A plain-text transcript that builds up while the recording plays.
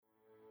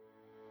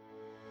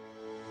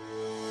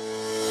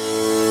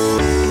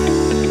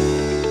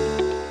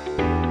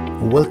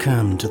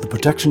Welcome to the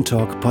Production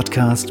Talk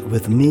podcast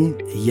with me,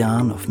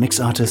 Jan of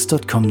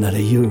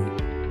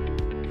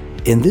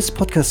mixartist.com.au. In this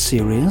podcast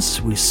series,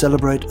 we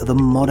celebrate the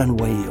modern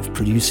way of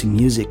producing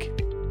music.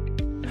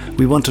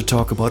 We want to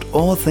talk about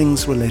all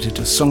things related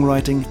to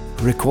songwriting,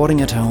 recording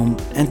at home,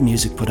 and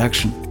music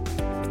production.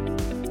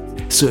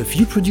 So if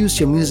you produce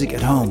your music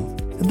at home,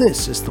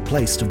 this is the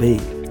place to be.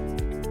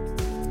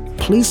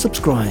 Please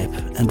subscribe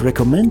and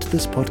recommend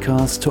this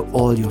podcast to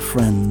all your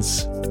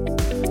friends.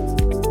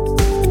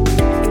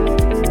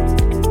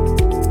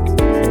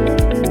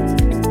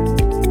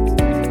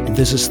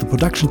 This is the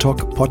Production Talk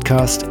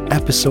podcast,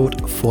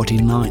 episode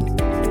 49.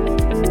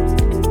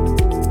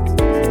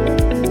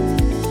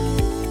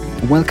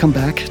 Welcome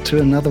back to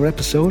another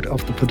episode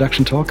of the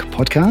Production Talk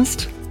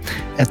podcast.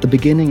 At the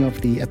beginning of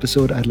the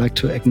episode, I'd like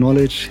to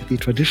acknowledge the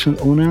traditional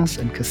owners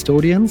and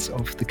custodians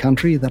of the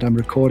country that I'm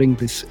recording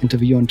this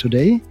interview on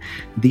today,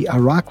 the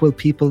Arakwal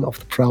people of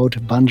the proud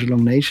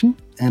Bundjalung Nation,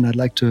 and I'd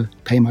like to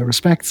pay my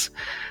respects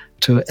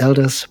to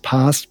elders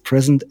past,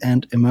 present,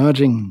 and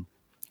emerging.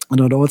 And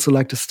I'd also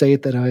like to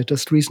state that I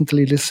just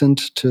recently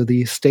listened to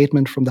the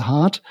Statement from the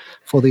Heart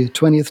for the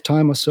 20th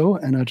time or so,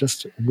 and I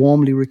just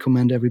warmly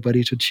recommend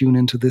everybody to tune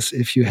into this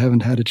if you haven't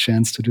had a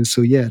chance to do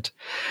so yet.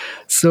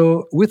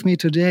 So with me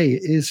today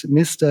is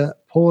Mr.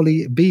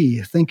 Paulie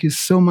B. Thank you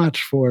so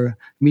much for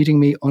meeting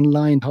me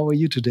online. How are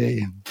you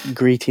today?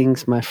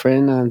 Greetings, my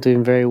friend. I'm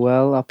doing very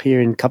well up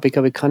here in Kapi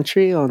Kapi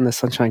country on the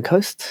Sunshine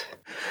Coast.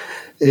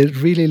 It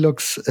really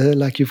looks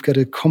like you've got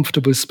a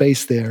comfortable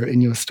space there in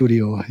your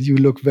studio. You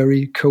look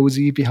very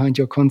cozy behind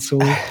your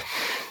console.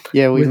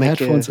 Yeah, we with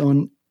headphones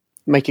on.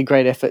 Make a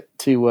great effort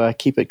to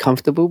keep it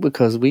comfortable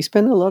because we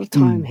spend a lot of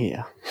time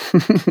here.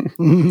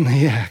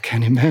 Yeah, I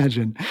can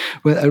imagine.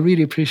 Well, I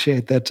really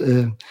appreciate that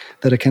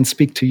I can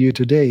speak to you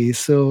today.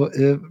 So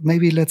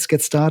maybe let's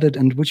get started.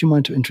 And would you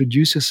mind to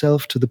introduce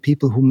yourself to the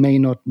people who may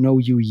not know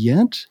you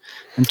yet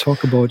and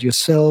talk about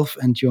yourself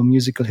and your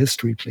musical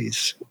history,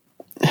 please?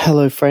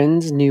 Hello,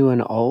 friends, new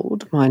and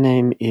old. My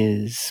name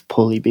is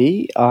Paulie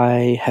B.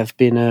 I have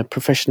been a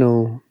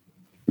professional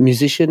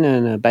musician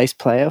and a bass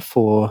player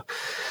for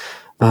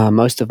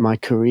most of my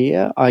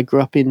career. I grew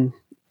up in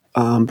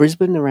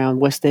Brisbane, around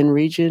West End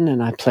region,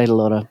 and I played a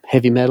lot of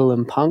heavy metal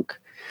and punk.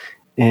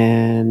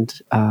 And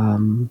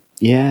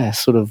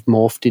sort of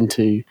morphed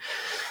into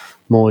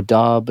more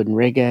dub and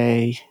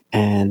reggae.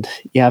 And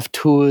I've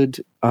toured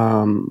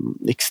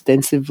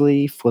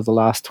extensively for the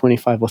last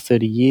 25 or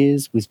 30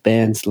 years with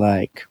bands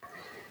like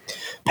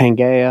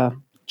Pangea,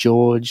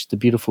 George, The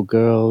Beautiful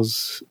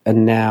Girls,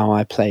 and now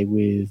I play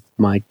with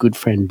my good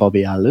friend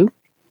Bobby Alu.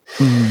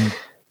 And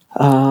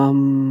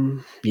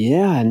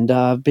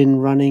I've been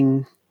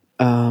running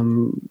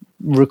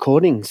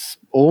recordings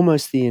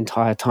almost the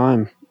entire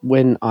time.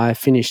 When I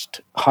finished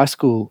high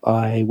school,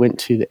 I went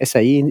to the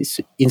SAE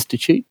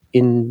Institute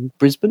in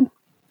Brisbane.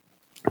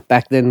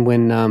 Back then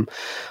when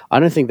I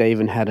don't think they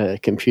even had a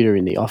computer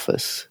in the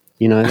office.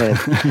 You know, they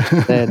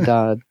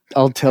had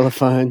old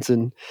telephones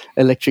and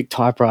electric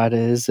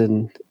typewriters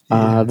and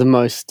the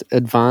most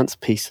advanced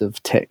piece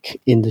of tech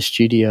in the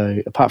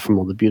studio, apart from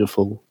all the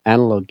beautiful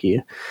analog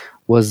gear,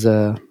 was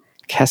a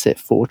cassette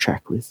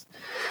 4-track with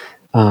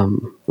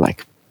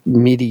like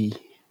MIDI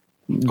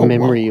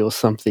memory or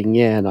something.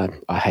 Yeah, and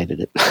I hated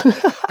it.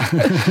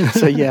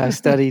 So I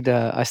studied.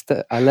 I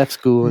left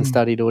school and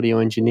studied audio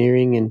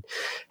engineering, and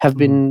have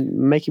been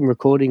making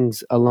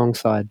recordings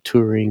alongside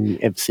touring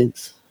ever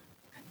since.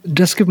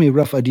 Just give me a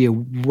rough idea.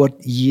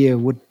 What year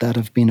would that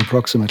have been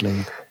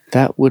approximately?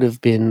 That would have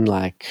been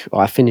I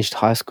finished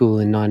high school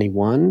in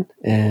 91,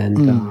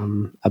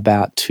 and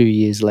about 2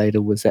 years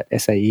later was at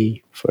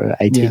SAE for an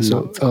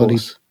 18-month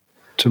course.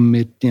 To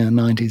mid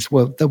 90s.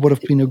 Well, that would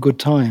have been a good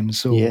time.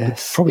 So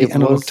yes, probably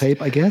analog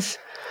tape, I guess.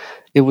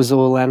 It was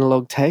all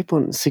analog tape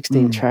on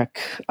 16-track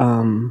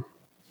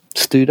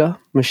Studer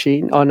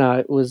machine. Oh no,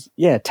 it was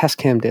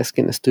Tascam desk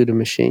in a Studer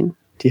machine.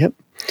 Yep.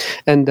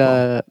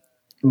 And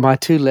my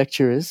two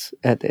lecturers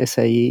at the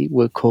SAE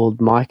were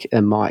called Mike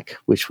and Mike,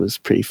 which was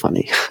pretty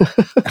funny.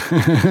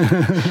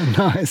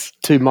 Nice.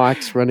 Two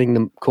Mikes running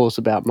the course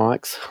about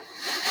mics.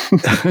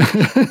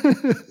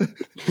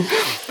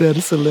 That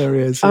is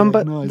hilarious.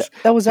 But nice.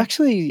 That was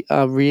actually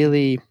a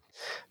really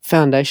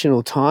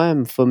foundational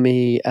time for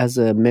me as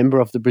a member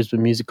of the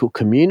Brisbane musical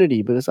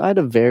community, because I had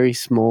a very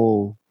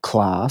small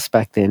class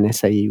back then.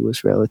 SAE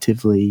was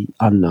relatively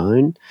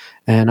unknown,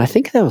 and I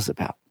think there was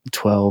about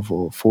 12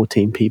 or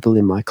 14 people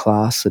in my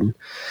class, and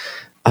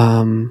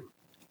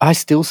I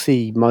still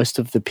see most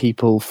of the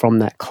people from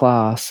that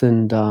class,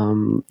 and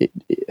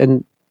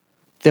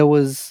there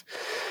was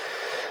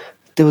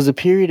a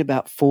period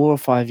about 4 or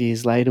 5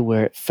 years later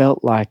where it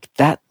felt like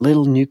that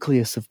little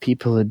nucleus of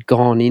people had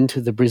gone into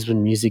the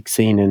Brisbane music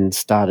scene and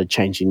started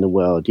changing the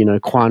world. You know,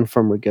 Quan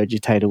from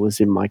Regurgitator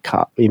was in my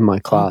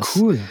class.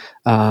 Oh,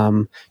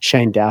 cool.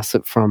 Shane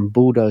Dowsett from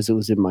Bulldozer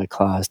was in my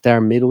class.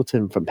 Darren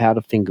Middleton from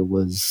Powderfinger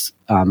was,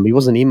 he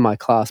wasn't in my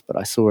class, but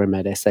I saw him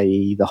at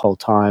SAE the whole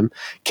time.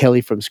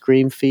 Kelly from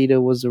Scream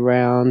Feeder was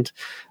around.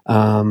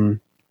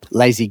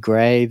 Lazy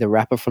Gray, the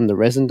rapper from the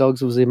Resin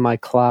Dogs, was in my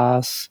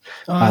class.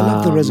 Oh, I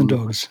love the Resin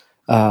Dogs.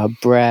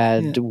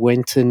 Brad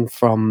Wenton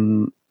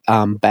from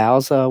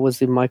Bowser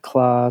was in my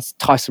class.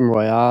 Tyson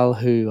Royale,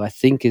 who I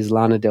think is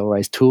Lana Del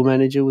Rey's tour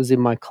manager, was in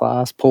my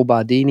class. Paul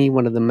Bardini,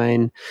 one of the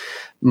main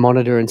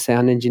monitor and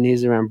sound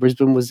engineers around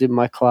Brisbane, was in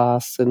my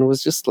class. And it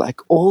was just like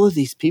all of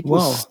these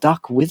people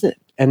stuck with it.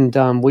 And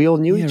we all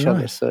knew each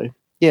other. So,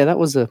 yeah, that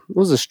was a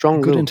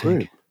strong little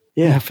group.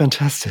 Yeah,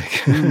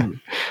 fantastic.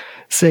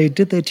 Say,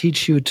 did they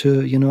teach you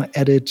to,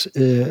 edit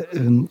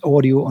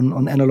audio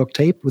on analog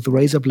tape with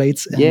razor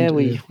blades? And,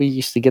 we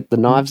used to get the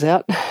knives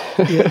out.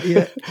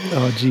 Yeah.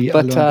 Oh, gee,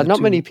 but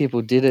not many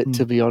people did it,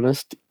 to be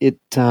honest.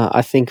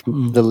 I think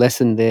the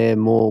lesson there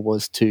more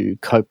was to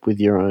cope with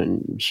your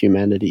own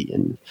humanity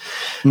and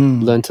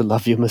learn to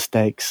love your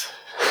mistakes.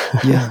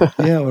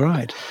 All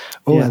right.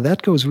 Oh, and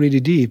that goes really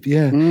deep.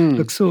 Yeah.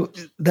 Look, so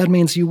that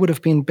means you would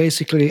have been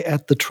basically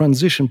at the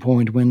transition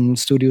point when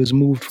studios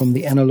moved from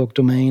the analog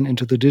domain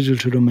into the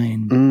digital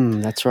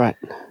domain. That's right.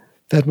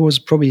 That was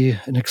probably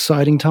an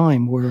exciting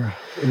time where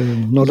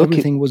not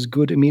everything was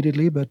good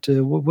immediately, but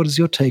what is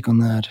your take on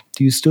that?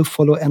 Do you still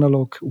follow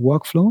analog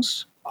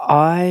workflows?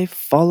 I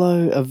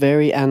follow a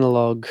very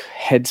analog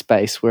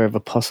headspace wherever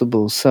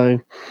possible.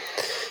 So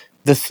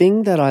the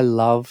thing that I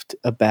loved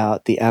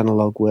about the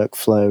analog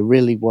workflow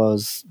really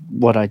was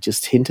what I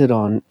just hinted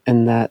on,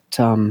 and that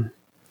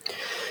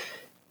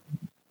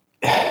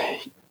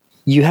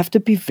you have to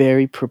be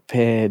very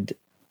prepared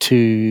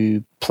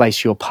to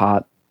place your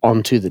part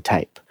onto the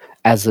tape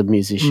as a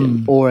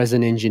musician or as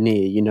an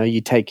engineer.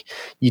 You take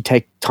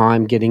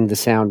time getting the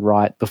sound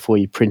right before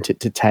you print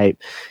it to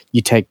tape.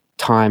 You take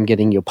time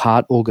getting your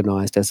part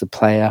organized as a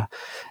player,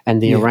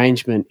 and the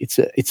arrangement,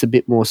 it's a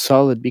bit more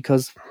solid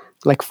because,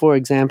 like, for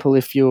example,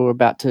 if you're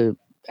about to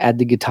add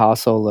the guitar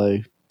solo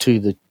to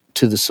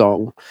the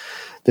song,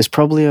 there's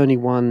probably only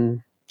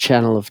one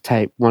channel of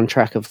tape, one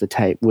track of the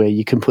tape where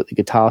you can put the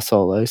guitar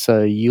solo.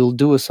 So you'll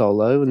do a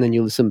solo and then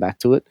you listen back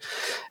to it,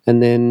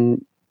 and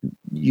then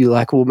you're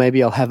like, well,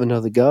 maybe I'll have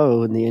another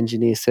go. And the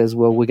engineer says,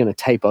 well, we're going to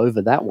tape over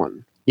that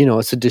one.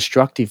 It's a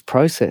destructive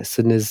process,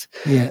 and there's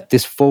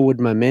this forward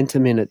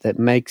momentum in it that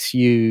makes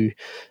you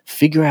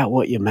figure out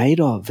what you're made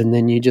of. And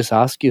then you just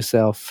ask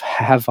yourself,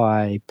 have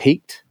I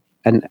peaked?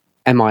 And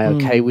am I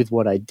okay with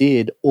what I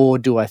did? Or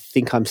do I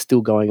think I'm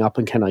still going up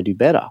and can I do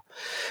better?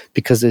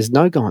 Because there's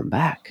no going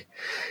back.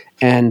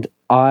 And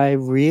I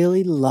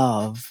really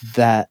love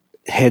that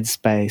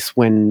headspace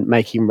when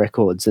making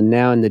records, and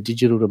now in the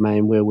digital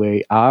domain where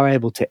we are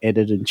able to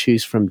edit and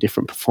choose from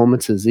different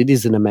performances. It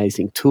is an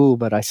amazing tool,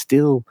 but I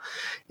still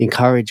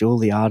encourage all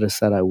the artists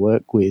that I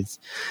work with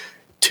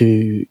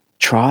to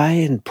try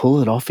and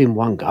pull it off in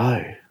one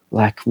go.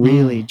 Like,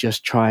 really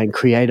just try and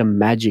create a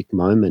magic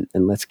moment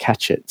and let's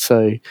catch it.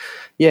 So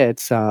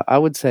it's I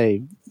would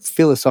say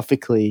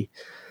philosophically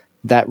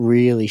that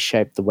really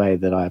shaped the way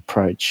that I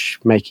approach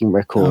making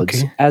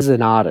records as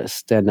an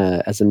artist and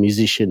as a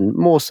musician,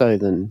 more so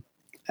than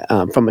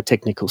from a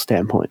technical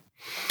standpoint.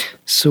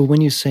 So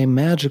when you say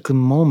magical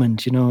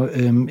moment,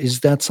 is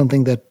that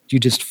something that you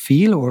just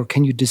feel, or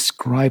can you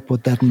describe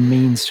what that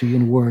means to you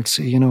in words?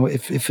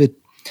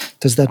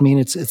 Does that mean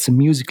it's a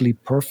musically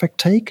perfect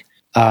take?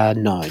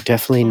 No,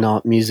 definitely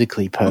not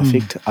musically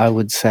perfect. I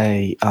would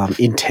say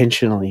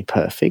intentionally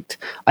perfect.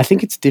 I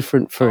think it's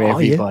different for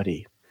everybody.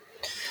 Yeah.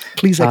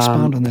 Please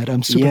expound on that.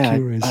 I'm super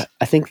curious.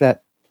 I think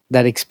that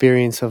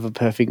experience of a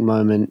perfect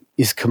moment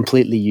is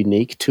completely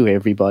unique to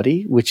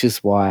everybody, which is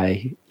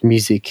why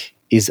music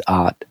is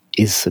art,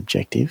 is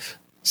subjective.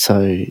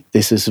 So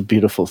this is a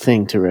beautiful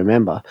thing to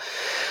remember.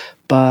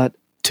 But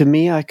to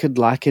me, I could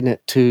liken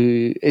it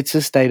to, it's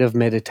a state of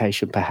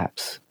meditation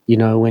perhaps.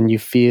 When you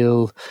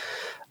feel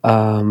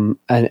an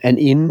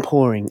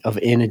inpouring of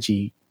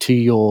energy to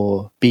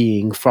your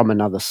being from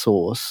another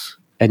source,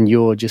 and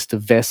you're just a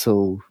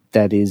vessel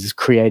that is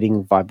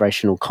creating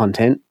vibrational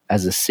content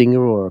as a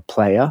singer or a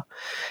player.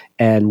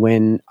 And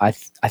when I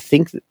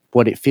think that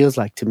what it feels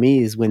like to me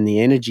is when the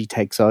energy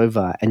takes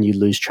over and you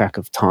lose track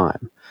of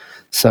time.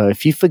 So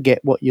if you forget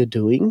what you're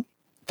doing,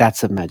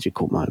 that's a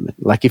magical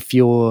moment. Like if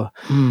you're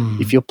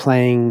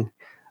playing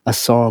a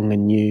song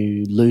and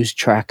you lose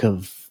track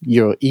of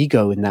your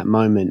ego in that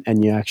moment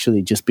and you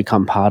actually just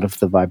become part of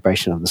the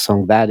vibration of the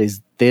song,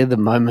 they're the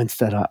moments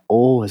that I'm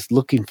always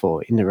looking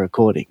for in the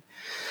recording.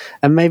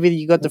 And maybe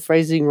you got the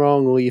phrasing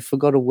wrong, or you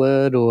forgot a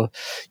word, or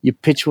your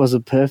pitch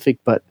wasn't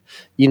perfect. But,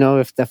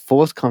 if the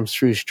force comes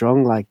through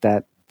strong like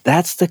that,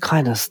 that's the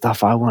kind of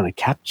stuff I want to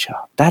capture.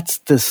 That's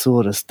the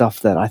sort of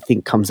stuff that I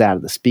think comes out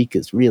of the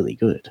speakers really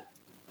good.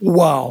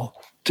 Wow.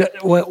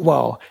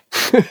 Wow.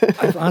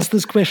 I've asked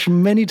this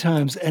question many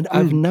times, and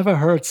I've never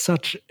heard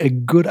such a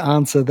good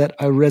answer that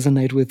I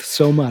resonate with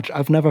so much.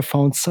 I've never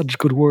found such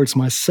good words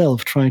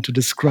myself trying to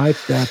describe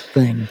that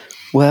thing.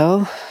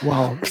 Well,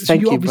 wow. So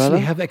thank you, obviously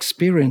brother. have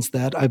experienced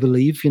that, I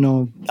believe, I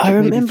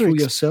remember maybe through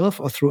yourself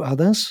or through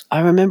others. I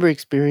remember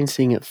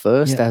experiencing it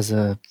first as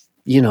a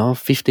a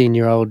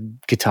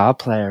 15-year-old guitar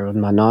player on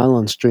my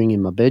nylon string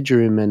in my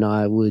bedroom, and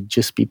I would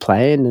just be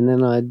playing, and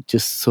then I'd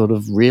just sort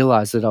of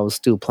realize that I was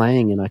still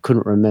playing, and I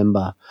couldn't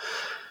remember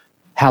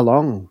how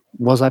long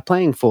was I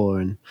playing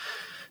for.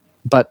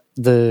 But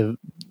the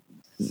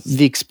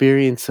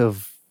experience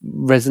of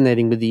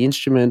resonating with the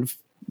instrument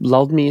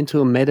lulled me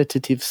into a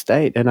meditative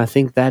state, and I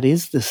think that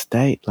is the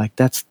state. Like,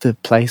 that's the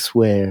place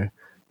where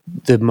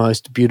the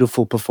most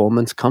beautiful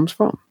performance comes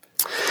from.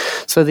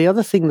 So the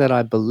other thing that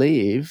I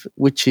believe,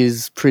 which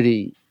is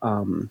pretty,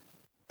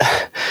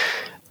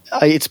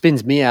 it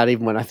spins me out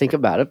even when I think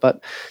about it,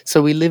 but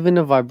so we live in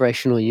a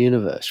vibrational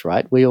universe,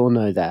 right? We all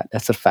know that.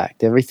 That's a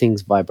fact.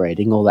 Everything's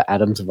vibrating. All the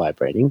atoms are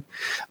vibrating.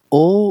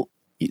 So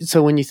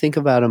when you think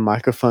about a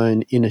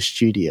microphone in a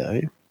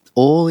studio,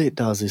 all it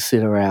does is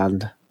sit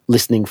around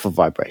listening for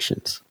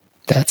vibrations.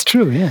 That's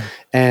true, yeah.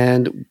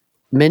 And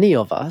many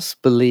of us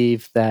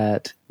believe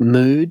that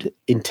mood,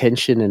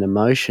 intention, and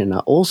emotion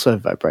are also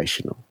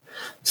vibrational.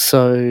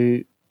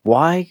 So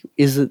why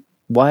isn't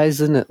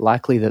it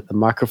likely that the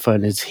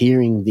microphone is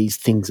hearing these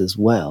things as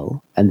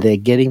well, and they're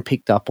getting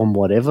picked up on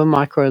whatever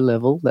micro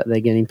level that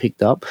they're getting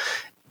picked up,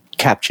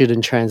 captured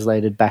and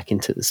translated back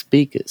into the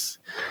speakers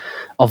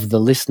of the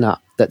listener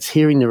that's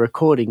hearing the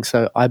recording?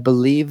 So I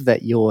believe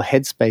that your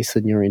headspace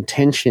and your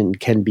intention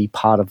can be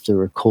part of the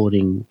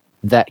recording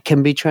that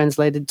can be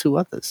translated to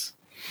others.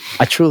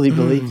 I truly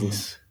believe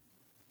this.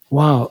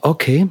 Wow,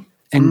 okay.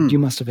 And you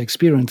must have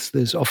experienced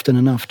this often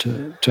enough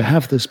to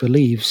have this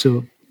belief.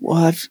 So,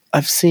 well,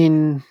 I've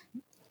seen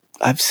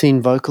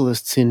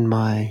vocalists in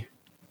my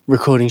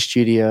recording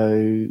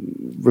studio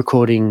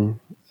recording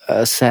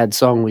a sad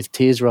song with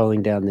tears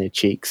rolling down their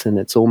cheeks, and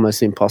it's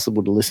almost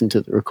impossible to listen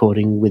to the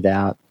recording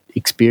without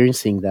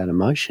experiencing that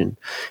emotion.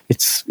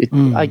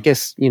 I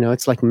guess,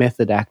 it's like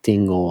method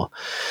acting, or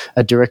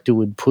a director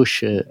would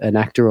push an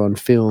actor on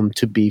film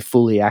to be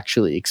fully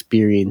actually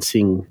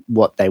experiencing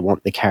what they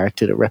want the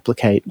character to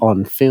replicate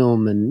on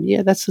film. And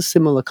yeah, that's a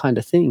similar kind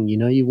of thing.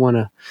 You want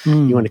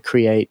to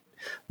create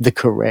the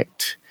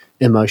correct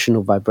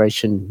emotional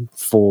vibration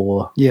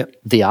for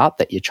the art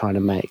that you're trying to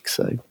make.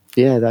 So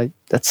yeah,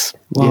 that's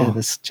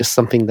just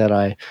something that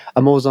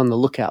I'm always on the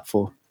lookout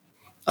for.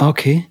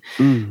 Okay.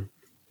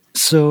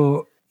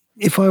 So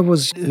if I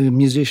was a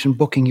musician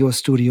booking your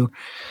studio,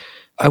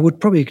 I would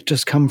probably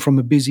just come from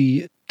a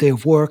busy day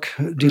of work,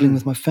 dealing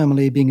with my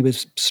family, being a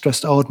bit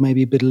stressed out,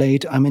 maybe a bit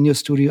late. I'm in your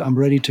studio, I'm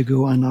ready to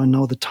go, and I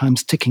know the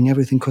time's ticking,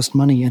 everything costs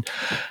money. And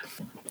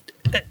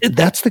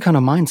that's the kind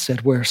of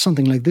mindset where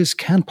something like this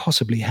can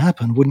possibly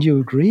happen. Wouldn't you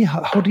agree?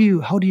 How do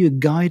you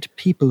guide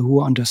people who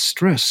are under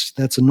stress?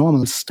 That's a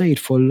normal state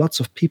for lots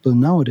of people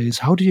nowadays.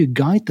 How do you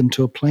guide them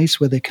to a place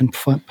where they can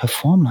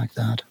perform like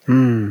that?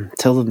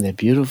 Tell them they're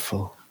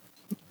beautiful.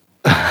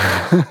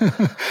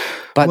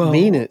 But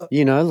mean it,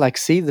 like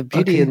see the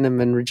beauty in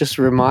them, and just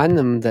remind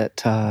them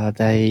that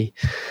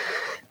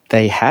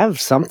they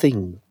have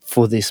something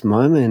for this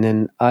moment.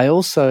 And I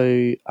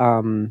also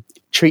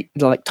treat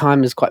like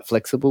time is quite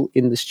flexible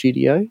in the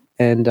studio,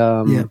 and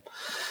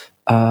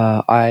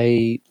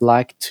I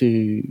like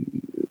to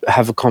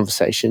have a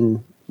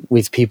conversation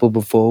with people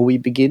before we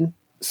begin,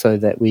 so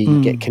that we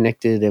get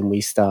connected and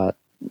we start,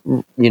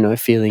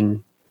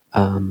 feeling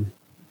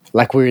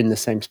like we're in the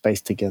same space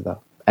together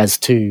as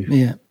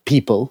two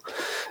people.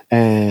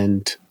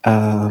 And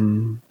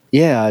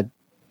I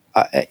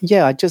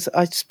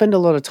spend a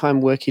lot of time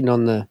working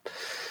on the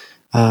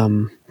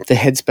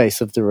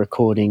headspace of the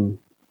recording.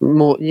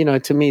 More,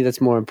 to me,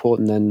 that's more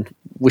important than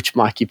which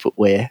mic you put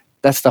where.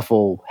 That stuff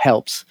all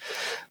helps,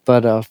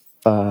 but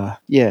I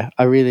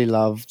really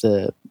love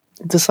the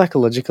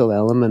psychological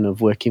element of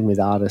working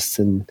with artists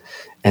and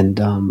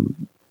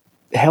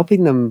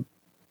helping them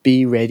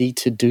be ready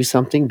to do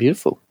something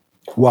beautiful.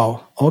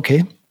 Wow.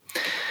 Okay.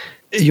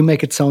 You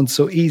make it sound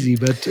so easy,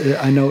 but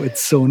I know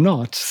it's so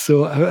not.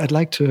 So I'd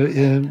like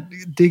to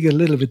dig a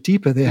little bit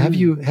deeper there. Have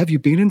you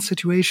been in a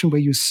situation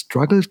where you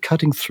struggled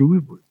cutting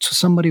through to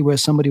somebody, where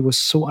somebody was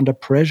so under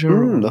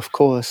pressure? Of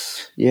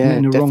course, yeah,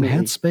 in the wrong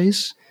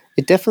headspace?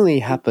 It definitely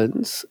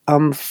happens.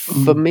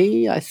 For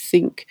me, I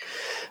think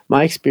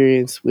my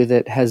experience with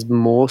it has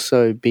more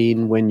so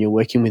been when you're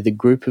working with a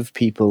group of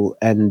people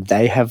and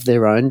they have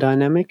their own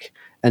dynamic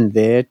and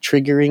they're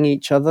triggering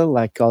each other,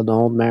 like an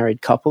old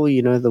married couple,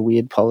 the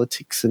weird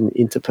politics and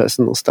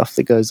interpersonal stuff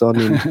that goes on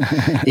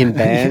in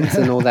bands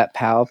and all that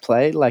power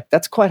play. Like,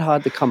 that's quite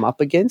hard to come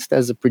up against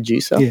as a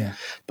producer. Yeah.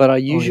 But I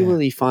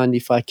usually find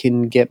if I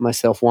can get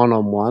myself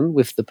one-on-one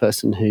with the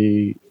person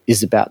who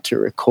is about to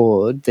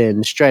record,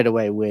 then straight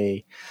away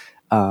we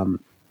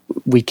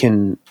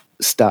can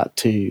start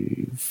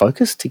to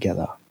focus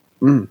together.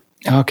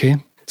 Okay.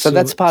 So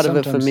that's part of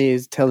it for me,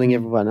 is telling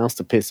everyone else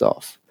to piss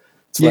off.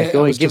 It's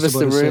like, give us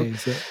the room.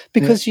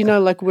 Because,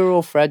 like, we're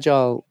all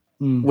fragile.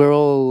 We're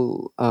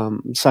all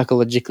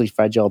psychologically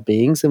fragile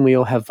beings, and we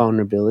all have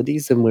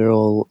vulnerabilities, and we're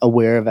all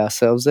aware of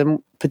ourselves.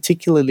 And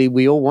particularly,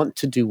 we all want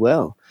to do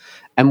well.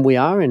 And we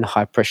are in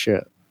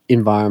high-pressure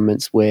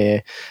environments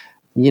where,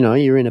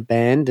 you're in a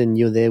band and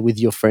you're there with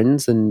your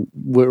friends and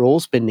we're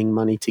all spending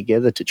money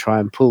together to try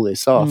and pull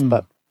this off.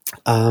 But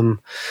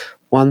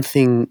One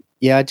thing,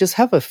 I just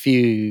have a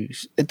few.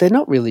 They're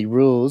not really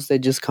rules; they're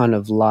just kind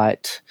of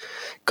light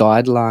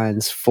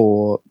guidelines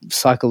for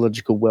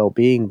psychological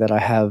well-being that I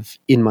have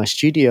in my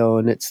studio,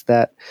 and it's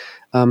that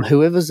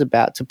whoever's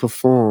about to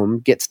perform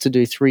gets to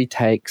do 3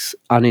 takes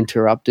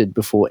uninterrupted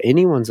before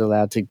anyone's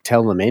allowed to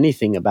tell them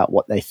anything about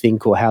what they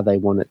think or how they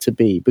want it to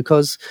be.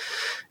 Because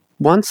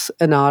once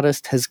an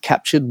artist has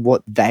captured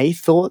what they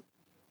thought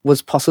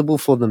was possible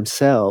for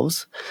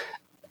themselves,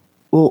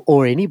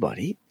 or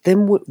anybody,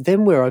 then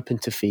we're open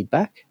to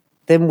feedback.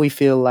 Then we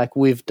feel like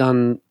we've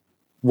done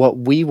what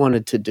we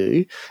wanted to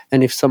do.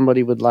 And if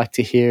somebody would like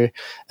to hear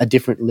a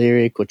different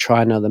lyric or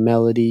try another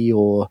melody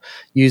or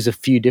use a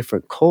few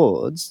different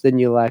chords, then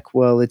you're like,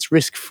 well, it's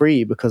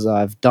risk-free because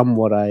I've done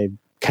what I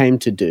came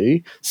to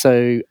do.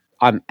 So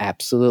I'm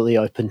absolutely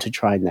open to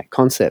trying that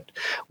concept.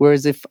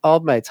 Whereas if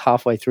old mate's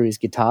halfway through his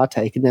guitar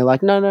take and they're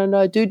like,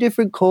 no, do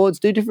different chords.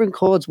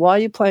 Why are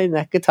you playing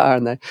that guitar?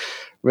 And the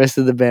rest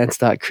of the band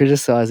start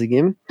criticizing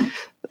him.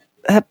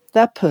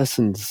 That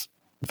person's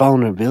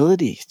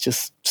vulnerability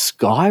just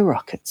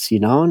skyrockets,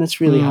 and it's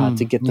really hard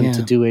to get them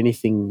to do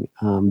anything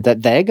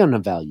that they're going to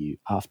value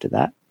after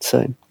that.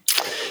 So,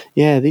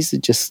 these are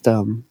just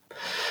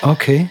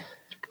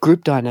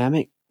group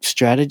dynamic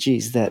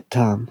strategies that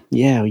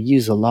we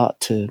use a lot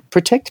to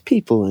protect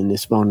people in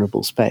this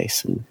vulnerable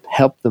space and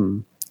help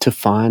them to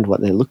find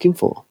what they're looking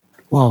for.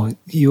 Wow,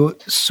 you're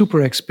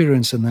super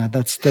experienced in that.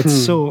 That's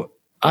so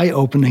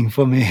eye-opening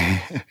for me.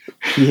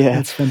 Yeah,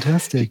 that's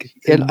fantastic.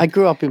 And I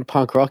grew up in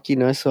punk rock,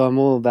 so I'm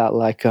all about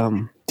like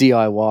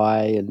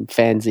DIY and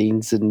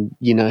fanzines and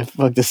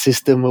like the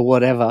System or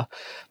whatever.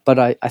 But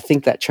I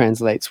think that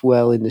translates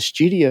well in the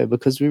studio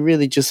because we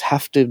really just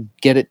have to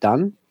get it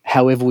done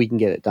however we can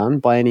get it done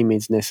by any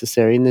means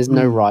necessary, and there's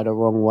no right or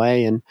wrong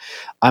way. And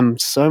I'm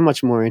so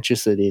much more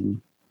interested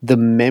in the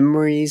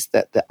memories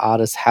that the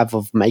artists have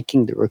of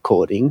making the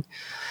recording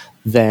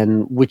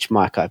than which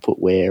mic I put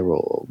where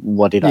or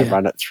what did I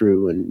run it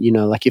through. And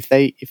like if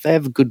they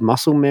have a good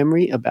muscle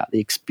memory about the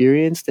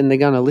experience, then they're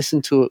going to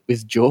listen to it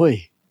with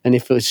joy. And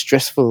if it was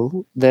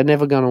stressful, they're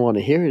never going to want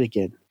to hear it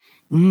again.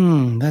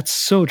 That's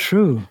so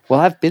true.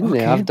 Well, I've been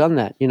there. I've done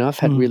that. I've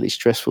had really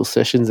stressful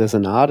sessions as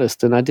an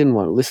artist, and I didn't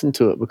want to listen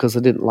to it because I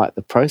didn't like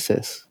the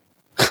process.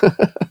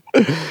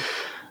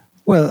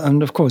 Well,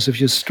 and of course, if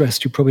you're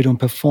stressed, you probably don't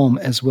perform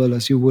as well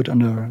as you would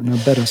under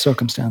better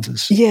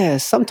circumstances. Yeah,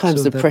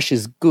 sometimes the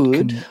pressure's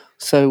good.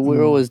 So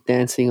we're always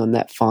dancing on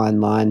that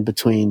fine line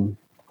between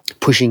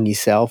pushing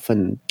yourself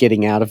and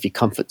getting out of your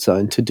comfort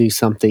zone to do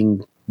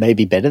something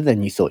maybe better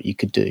than you thought you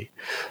could do.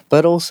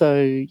 But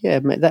also,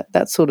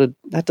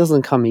 that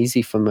doesn't come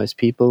easy for most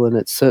people, and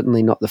it's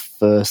certainly not the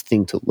first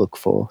thing to look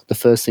for. The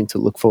first thing to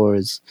look for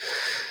is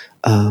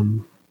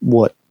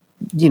what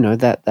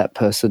that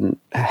person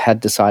had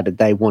decided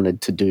they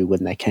wanted to do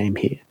when they came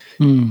here.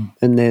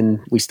 And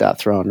then we start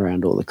throwing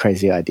around all the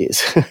crazy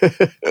ideas.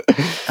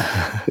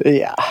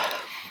 Yeah.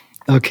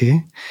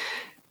 Okay.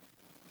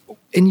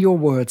 In your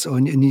words or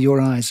in your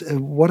eyes,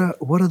 what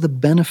are the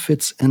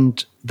benefits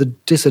and the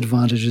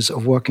disadvantages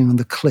of working on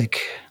the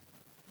click?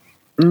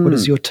 What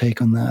is your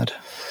take on that?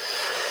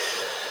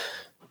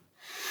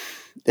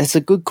 That's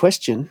a good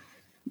question.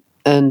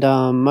 And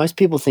most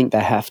people think they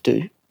have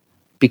to,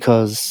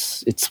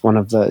 because it's one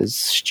of those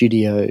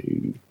studio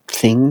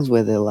things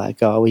where they're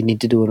like, oh, we need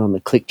to do it on the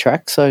click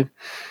track. So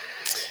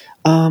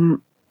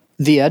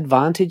the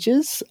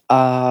advantages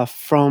are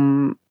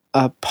from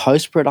a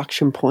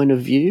post-production point of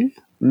view,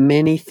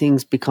 many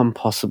things become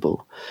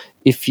possible.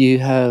 If you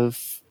have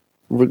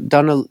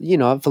done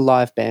for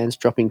live bands,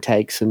 dropping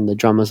takes and the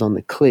drummers on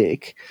the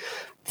click,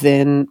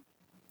 then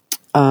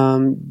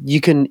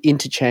you can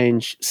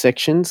interchange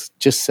sections.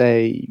 Just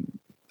say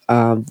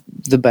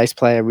the bass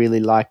player really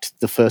liked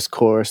the first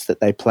chorus that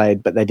they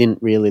played, but they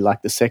didn't really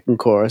like the second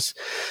chorus.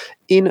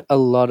 In a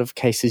lot of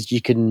cases,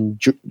 you can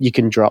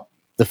drop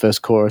the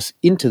first chorus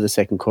into the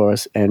second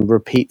chorus and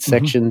repeat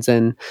sections.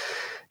 And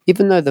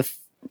even though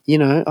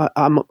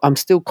I'm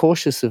still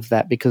cautious of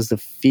that because the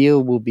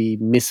feel will be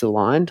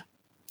misaligned.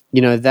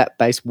 That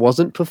bass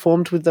wasn't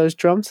performed with those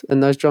drums,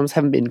 and those drums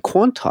haven't been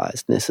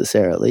quantized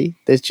necessarily.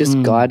 They're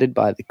just guided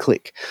by the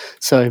click.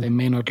 So they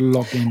may not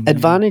lock in.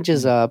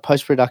 Advantages are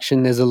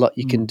post-production. There's a lot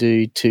you can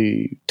do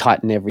to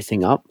tighten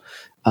everything up.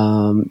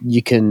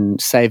 You can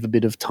save a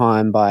bit of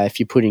time by, if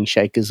you're putting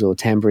shakers or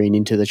tambourine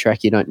into the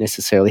track, you don't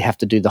necessarily have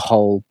to do the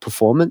whole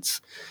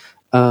performance.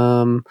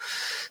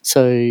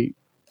 So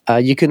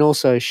you can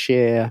also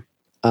share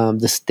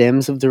the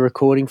stems of the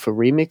recording for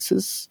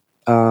remixes.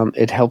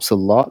 It helps a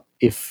lot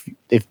if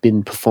they've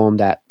been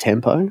performed at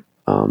tempo.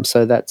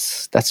 So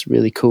that's a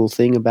really cool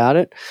thing about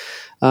it.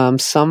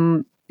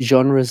 Some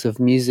genres of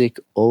music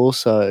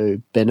also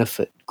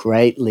benefit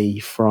greatly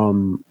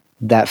from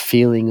that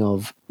feeling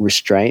of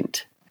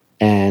restraint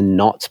and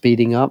not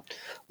speeding up,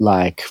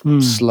 like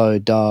slow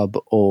dub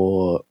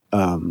or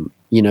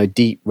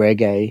deep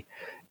reggae.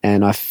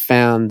 And I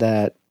found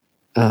that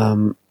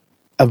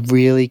a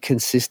really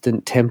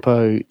consistent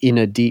tempo in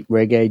a deep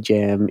reggae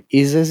jam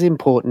is as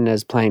important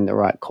as playing the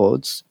right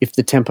chords. If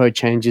the tempo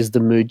changes, the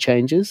mood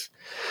changes,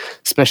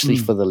 especially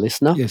for the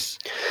listener. Yes.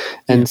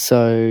 And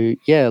so,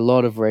 a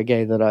lot of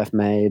reggae that I've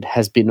made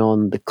has been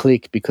on the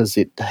click because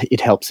it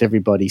helps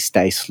everybody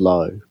stay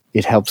slow.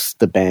 It helps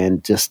the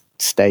band just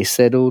stay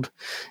settled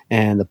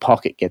and the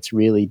pocket gets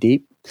really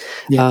deep.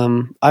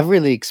 Yeah. I've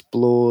really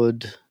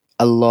explored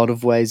a lot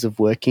of ways of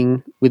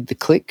working with the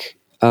click.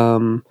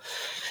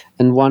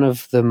 And one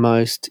of the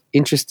most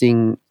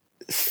interesting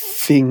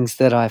things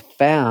that I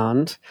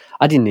found,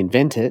 I didn't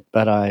invent it,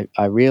 but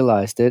I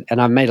realized it,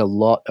 and I've made a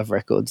lot of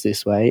records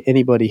this way.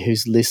 Anybody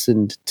who's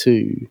listened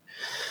to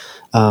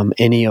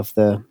any of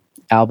the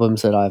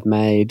albums that I've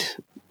made,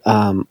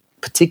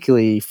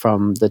 particularly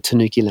from the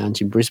Tanuki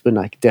Lounge in Brisbane,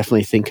 I could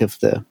definitely think of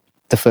the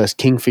first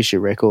Kingfisher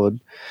record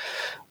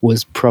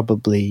was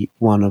probably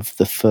one of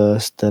the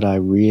first that I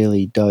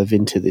really dove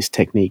into this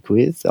technique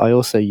with. I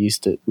also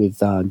used it with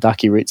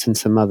Ducky Ritz and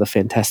some other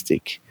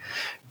fantastic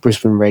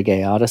Brisbane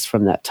reggae artists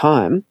from that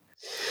time.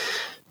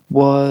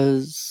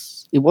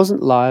 It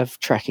wasn't live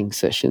tracking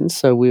sessions,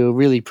 so we were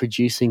really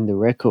producing the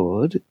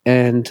record,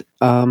 and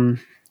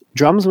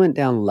drums went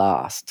down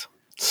last.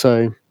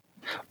 So,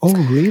 oh,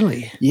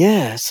 really?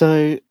 Yeah.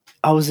 So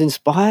I was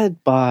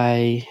inspired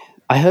by.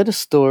 I heard a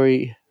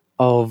story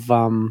of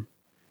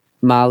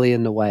Marley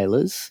and the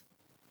Wailers,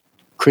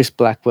 Chris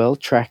Blackwell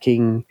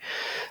tracking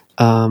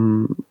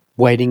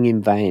Waiting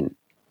in Vain.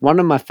 One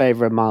of my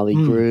favourite Marley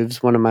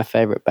grooves, one of my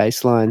favourite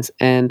bass lines.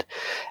 And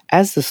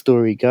as the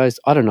story goes,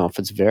 I don't know if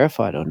it's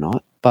verified or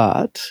not,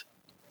 but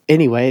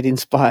anyway, it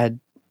inspired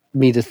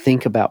me to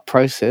think about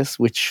process,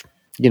 which,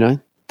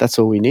 that's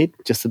all we need,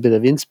 just a bit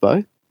of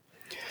inspo,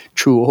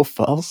 true or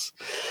false.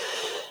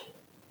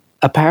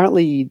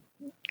 Apparently,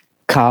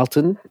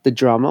 Carlton, the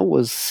drummer,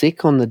 was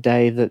sick on the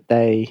day that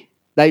they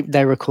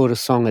record a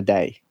song a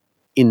day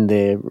in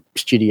their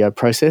studio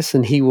process,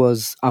 and he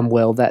was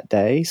unwell that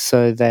day,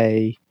 so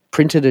they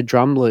printed a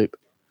drum loop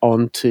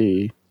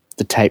onto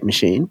the tape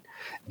machine,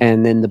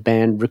 and then the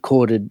band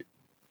recorded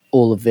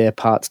all of their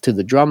parts to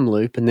the drum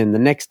loop, and then the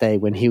next day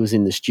when he was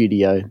in the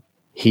studio,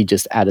 he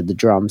just added the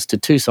drums to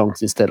 2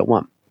 songs instead of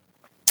 1.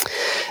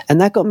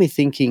 And that got me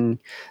thinking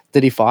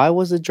that if I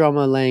was a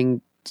drummer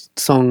laying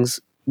songs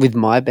with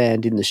my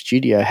band in the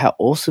studio, how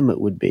awesome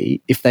it would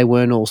be if they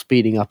weren't all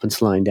speeding up and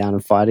slowing down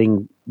and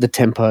fighting the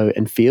tempo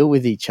and feel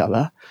with each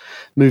other,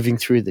 moving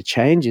through the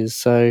changes.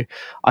 So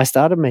I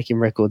started making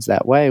records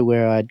that way,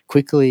 where I'd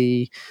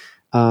quickly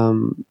I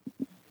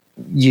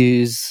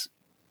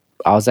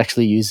was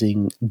actually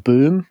using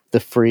Boom,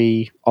 the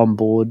free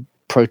onboard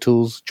Pro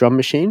Tools drum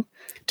machine,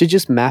 to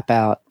just map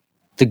out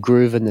the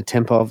groove and the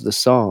tempo of the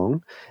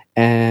song,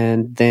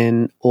 and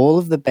then all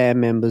of the band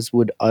members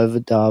would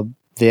overdub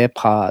their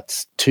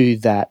parts to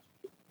that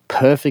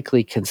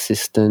perfectly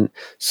consistent,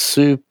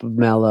 super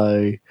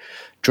mellow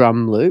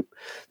drum loop.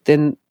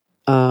 Then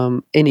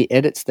any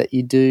edits that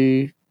you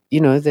do,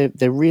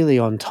 they're really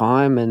on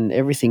time and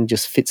everything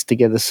just fits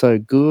together so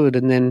good.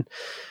 And then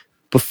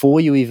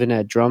before you even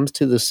add drums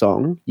to the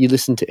song, you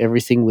listen to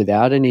everything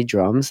without any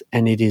drums,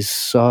 and it is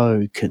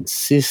so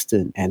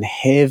consistent and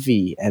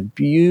heavy and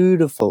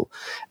beautiful.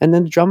 And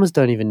then the drummers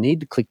don't even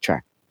need the click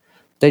track.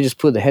 They just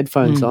put the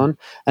headphones on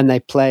and they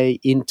play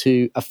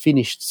into a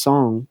finished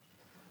song,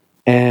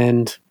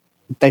 and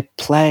they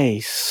play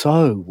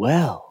so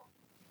well,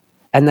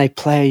 and they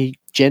play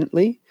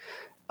gently,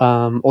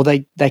 or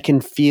they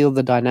can feel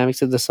the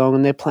dynamics of the song,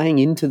 and they're playing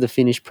into the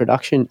finished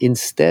production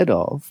instead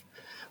of,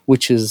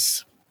 which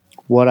is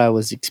what I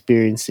was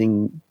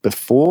experiencing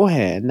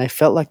beforehand. They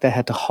felt like they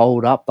had to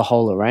hold up the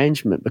whole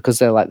arrangement because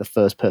they're like the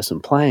first person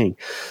playing.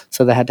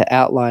 So they had to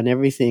outline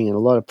everything, and a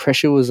lot of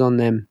pressure was on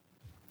them.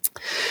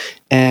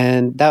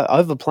 And they were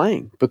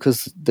overplaying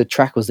because the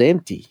track was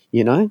empty,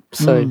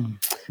 So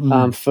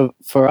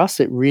for us,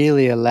 it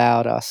really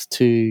allowed us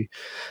to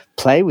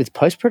play with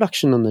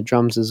post-production on the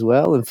drums as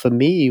well. And for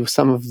me,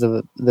 some of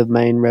the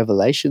main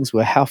revelations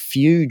were how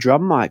few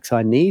drum mics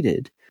I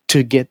needed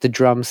to get the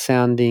drums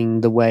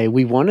sounding the way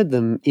we wanted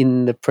them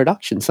in the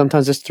production.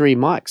 Sometimes there's 3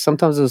 mics,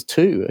 sometimes there's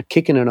 2, a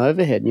kick and an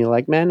overhead, and you're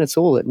like, man, it's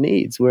all it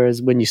needs.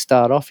 Whereas when you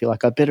start off, you're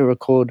like, I better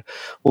record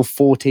all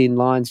 14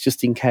 lines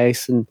just in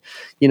case. And,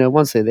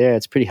 once they're there,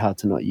 it's pretty hard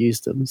to not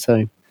use them.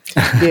 So,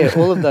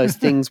 all of those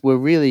things were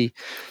they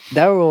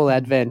were all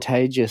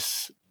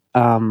advantageous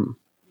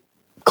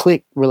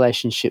click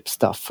relationship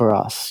stuff for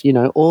us.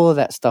 All of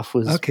that stuff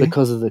was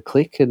because of the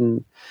click.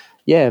 And,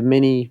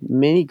 many,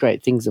 many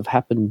great things have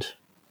happened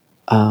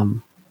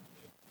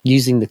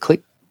using the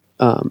click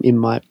in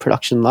my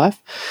production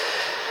life.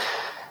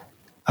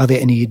 Are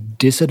there any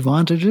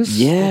disadvantages?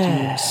 Yeah,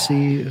 that you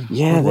see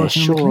there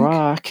sure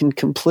are. I can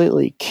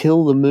completely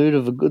kill the mood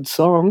of a good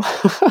song.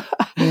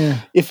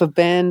 If a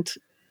band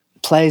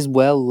plays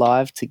well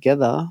live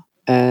together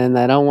and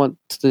they don't want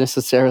to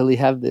necessarily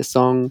have their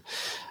song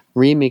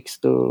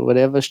remixed or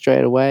whatever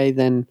straight away,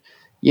 then,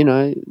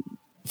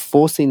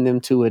 forcing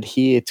them to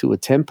adhere to a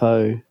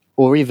tempo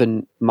or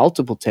even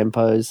multiple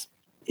tempos,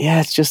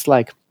 it's just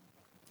like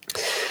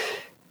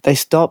they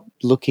stop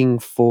looking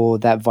for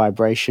that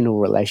vibrational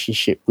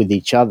relationship with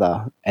each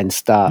other and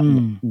start,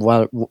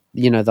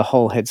 the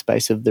whole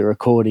headspace of the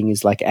recording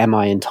is like, am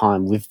I in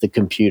time with the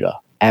computer?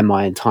 Am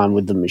I in time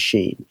with the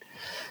machine?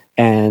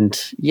 And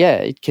yeah,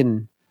 it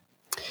can,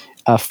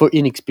 for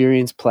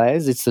inexperienced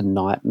players, it's a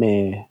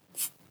nightmare.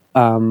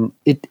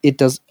 It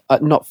does,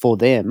 not for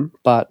them,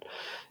 but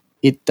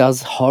it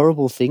does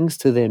horrible things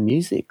to their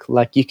music.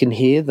 Like, you can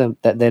hear them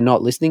that they're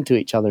not listening to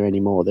each other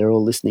anymore. They're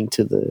all listening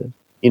to the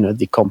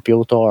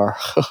computer.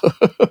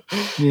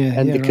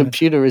 And the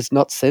computer is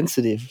not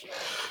sensitive.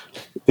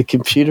 The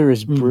computer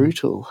is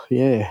brutal.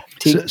 Yeah.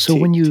 Tick, so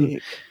tick, when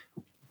tick.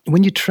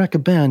 When you track a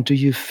band, do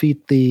you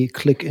feed the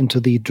click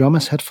into the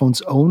drummer's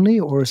headphones only,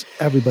 or is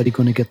everybody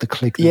going to get the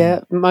click then?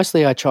 Yeah,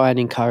 mostly I try and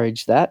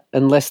encourage that,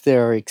 unless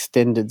there are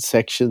extended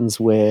sections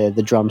where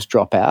the drums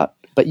drop out.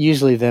 But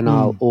usually then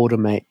I'll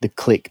automate the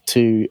click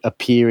to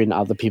appear in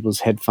other people's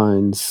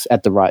headphones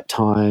at the right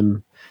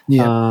time.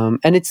 Yeah.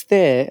 And it's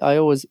there.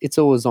 It's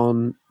always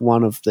on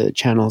one of the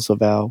channels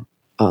of our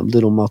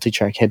little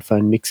multi-track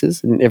headphone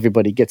mixes, and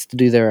everybody gets to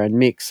do their own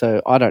mix.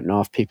 So I don't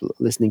know if people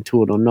are listening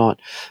to it or not,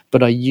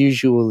 but I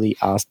usually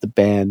ask the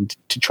band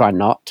to try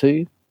not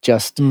to,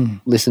 just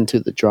listen to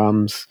the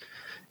drums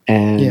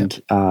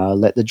and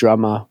let the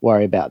drummer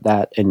worry about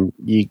that, and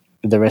the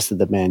rest of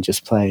the band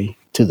just play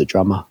to the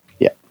drummer.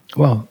 Yeah.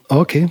 Wow.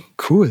 Okay,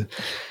 cool.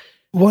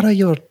 What are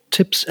your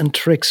tips and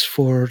tricks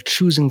for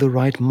choosing the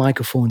right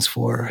microphones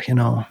for, a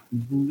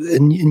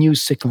new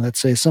signal? Let's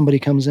say somebody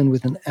comes in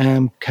with an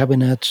amp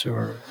cabinet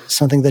or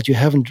something that you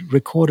haven't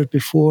recorded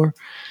before.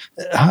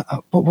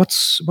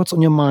 What's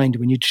on your mind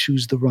when you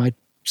choose the right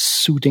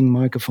suiting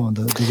microphone,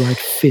 the right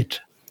fit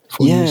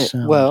for new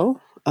sound?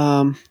 Well,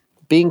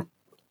 being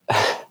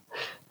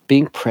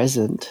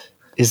present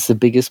is the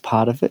biggest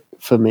part of it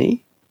for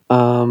me.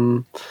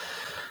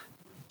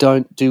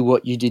 Don't do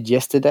what you did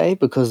yesterday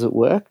because it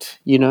worked.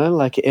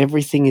 Like,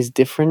 everything is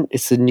different.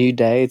 It's a new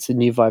day. It's a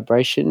new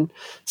vibration.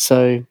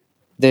 So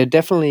there are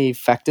definitely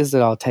factors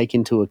that I'll take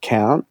into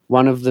account.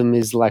 One of them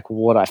is like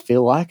what I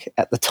feel like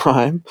at the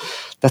time.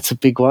 That's a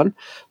big one.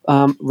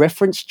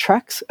 Reference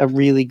tracks are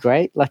really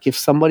great. Like, if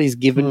somebody's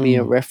given me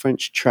a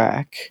reference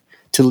track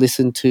to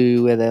listen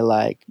to where they're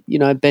like,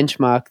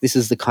 benchmark, this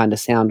is the kind of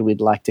sound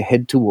we'd like to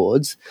head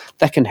towards,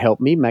 that can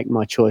help me make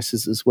my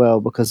choices as well,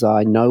 because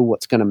I know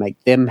what's going to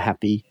make them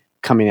happy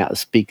coming out of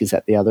speakers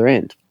at the other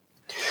end.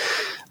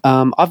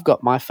 I've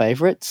got my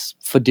favorites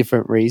for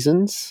different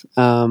reasons,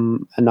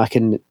 and I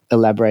can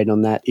elaborate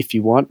on that if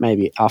you want,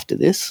 maybe after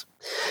this.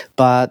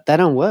 But they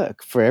don't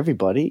work for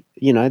everybody.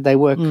 They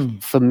work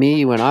for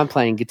me when I'm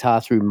playing guitar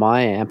through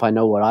my amp. I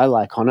know what I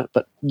like on it,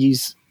 but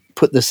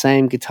put the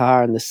same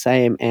guitar and the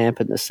same amp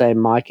and the same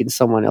mic in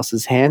someone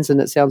else's hands and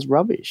it sounds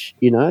rubbish.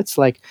 It's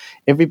like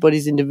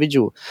everybody's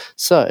individual.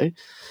 So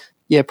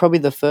yeah, probably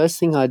the first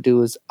thing I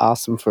do is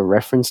ask them for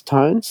reference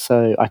tones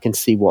so I can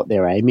see what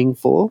they're aiming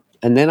for,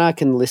 and then I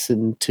can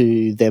listen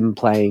to them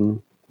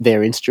playing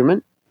their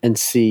instrument and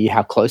see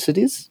how close it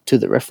is to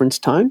the reference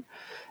tone.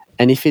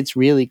 And if it's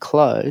really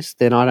close,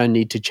 then I don't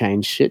need to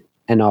change shit,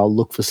 and I'll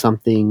look for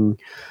something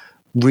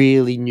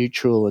really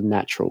neutral and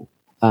natural.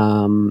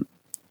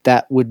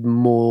 That would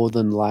more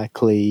than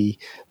likely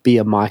be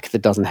a mic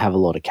that doesn't have a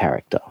lot of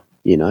character,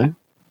 I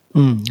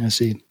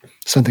see.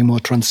 Something more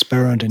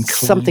transparent and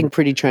clean. Something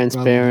pretty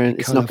transparent.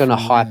 It's not going to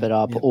hype it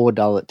up or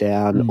dull it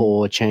down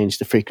or change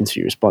the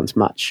frequency response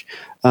much.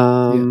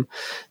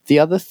 The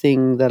other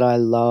thing that I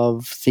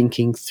love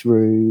thinking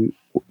through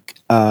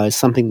is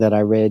something that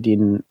I read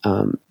in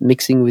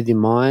Mixing with Your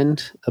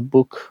Mind, a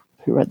book.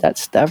 Who wrote that?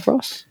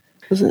 Stavros?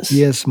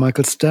 Yes,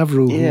 Michael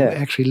Stavro, who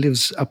actually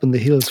lives up in the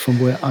hills from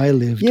where I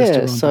live,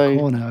 just around the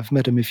corner. I've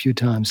met him a few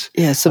times.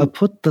 Yeah, I'll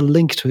put the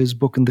link to his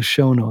book in the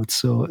show notes.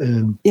 So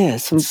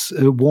it's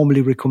warmly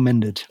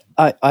recommended.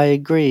 I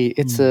agree.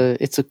 It's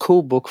a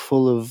cool book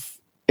full of.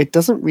 It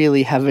doesn't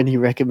really have any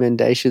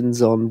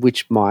recommendations on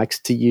which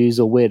mics to use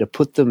or where to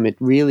put them. It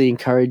really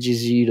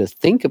encourages you to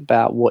think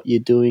about what you're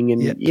doing,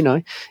 and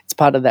it's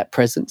part of that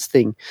presence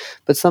thing.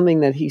 But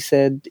something that he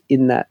said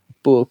in that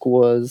book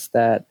was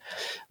that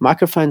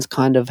microphones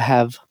kind of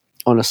have,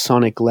 on a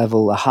sonic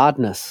level, a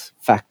hardness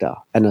factor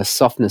and a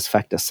softness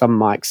factor. Some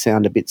mics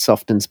sound a bit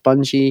soft and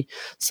spongy,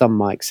 some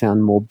mics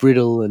sound more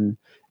brittle and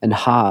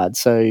hard.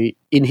 So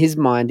in his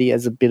mind, he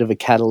has a bit of a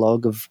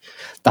catalogue of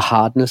the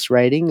hardness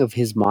rating of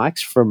his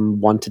mics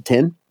from 1 to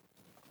 10.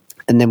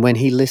 And then when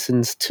he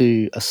listens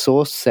to a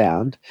source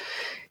sound,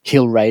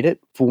 he'll rate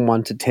it from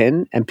 1 to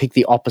 10 and pick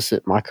the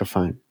opposite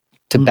microphone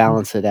to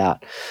balance it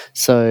out.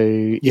 So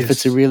if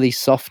it's a really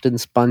soft and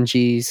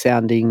spongy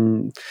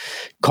sounding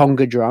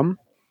conga drum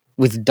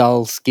with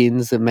dull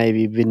skins that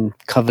maybe been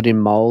covered in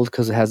mold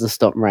because it hasn't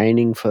stopped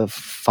raining for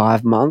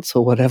 5 months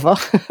or whatever,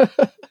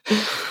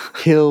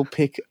 he'll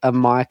pick a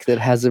mic that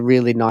has a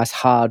really nice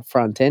hard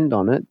front end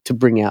on it to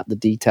bring out the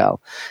detail.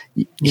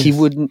 He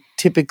wouldn't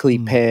typically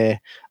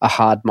pair a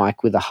hard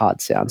mic with a hard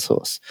sound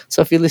source.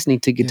 So if you're listening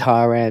to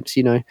guitar amps,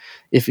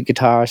 if a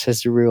guitarist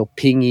has a real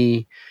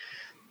pingy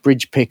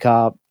bridge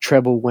pickup,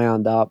 treble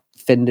wound up,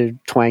 Fender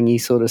twangy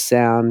sort of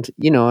sound,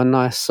 a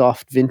nice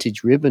soft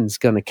vintage ribbon's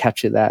going to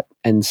capture that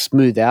and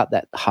smooth out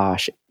that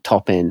harsh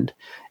top end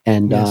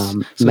and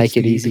So make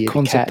it easier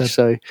to catch.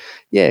 So,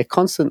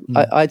 constant.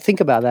 I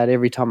think about that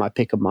every time I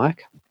pick a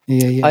mic.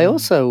 I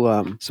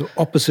also so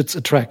opposites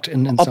attract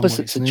in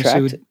opposites some ways.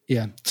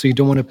 attract. So you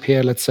don't want to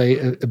pair, let's say,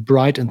 a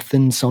bright and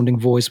thin sounding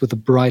voice with a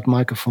bright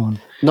microphone.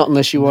 Not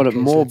unless you want it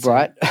more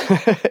bright.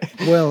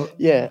 Well,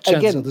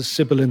 chances are the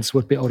sibilance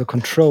would be out of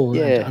control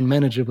and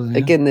unmanageable.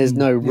 Again, there's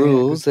no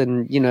rules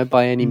and,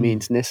 by any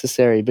means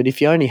necessary. But if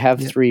you only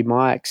have 3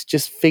 mics,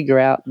 just figure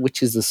out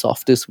which is the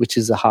softest, which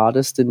is the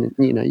hardest. And,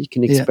 you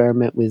can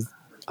experiment with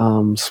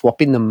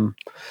swapping them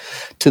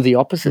to the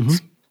opposites.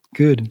 Mm-hmm.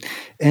 Good.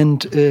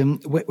 And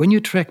when you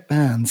track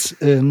bands,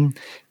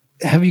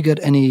 have you got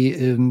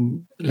any,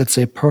 let's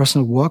say,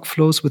 personal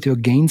workflows with your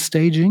gain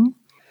staging?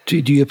 Do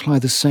you apply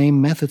the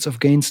same methods of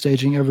gain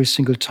staging every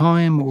single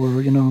time?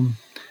 Or,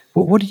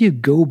 what do you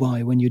go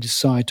by when you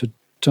decide to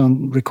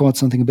record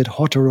something a bit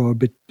hotter or a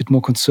bit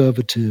more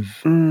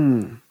conservative?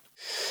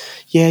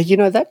 Yeah,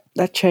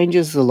 that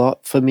changes a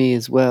lot for me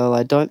as well.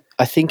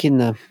 I think in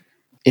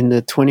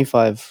the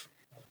 25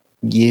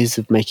 years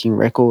of making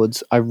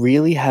records, I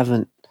really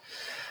haven't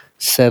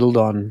settled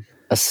on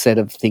a set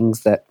of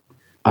things that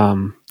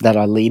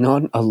I lean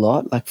on a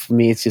lot. Like for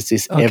me, it's just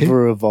this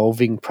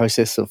ever-evolving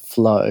process of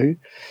flow,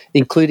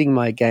 including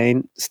my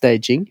gain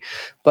staging.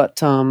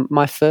 But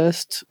my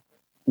first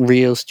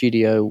real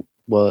studio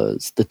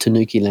was the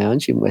Tanuki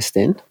Lounge in West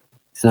End,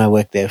 and I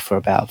worked there for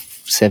about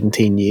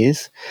 17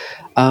 years.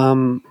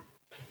 One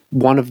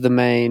of the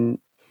main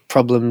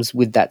problems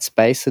with that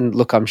space, and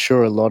look, I'm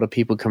sure a lot of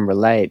people can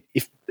relate,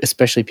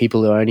 especially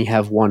people who only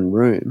have one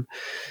room,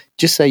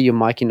 just say you're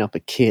miking up a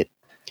kit,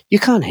 you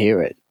can't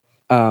hear it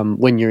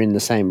when you're in the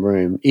same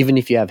room, even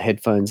if you have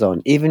headphones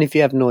on, even if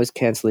you have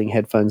noise-cancelling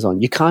headphones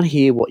on. You can't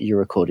hear what you're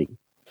recording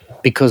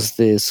because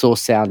the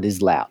source sound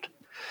is loud.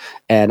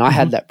 And I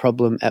had that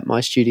problem at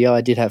my studio.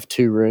 I did have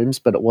 2 rooms,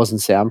 but it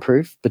wasn't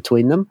soundproof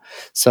between them.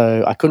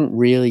 So I couldn't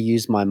really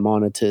use my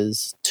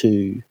monitors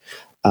to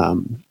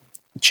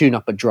tune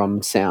up a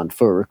drum sound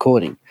for a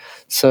recording.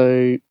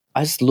 So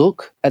I just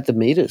look at the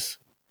meters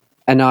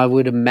and I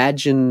would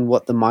imagine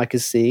what the mic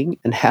is seeing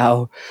and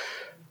how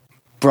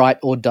bright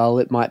or dull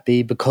it might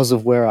be because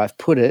of where I've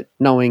put it,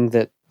 knowing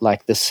that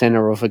like the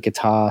center of a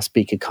guitar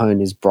speaker cone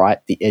is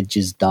bright, the edge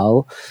is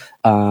dull.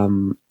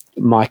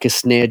 Mic a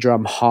snare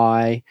drum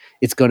high,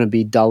 it's going to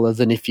be duller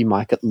than if you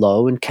mic it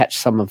low and catch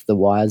some of the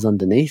wires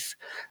underneath.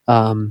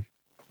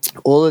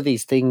 All of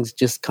these things,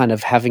 just kind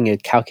of having a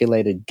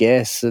calculated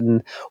guess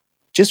and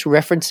just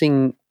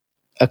referencing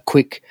a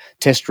quick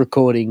test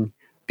recording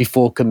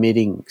before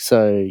committing.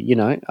 So,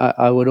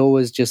 I would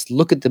always just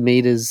look at the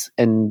meters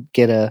and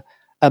get a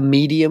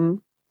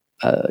medium,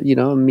 a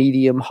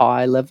medium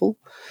high level,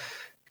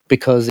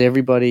 because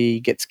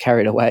everybody gets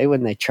carried away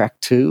when they track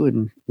 2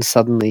 and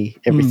suddenly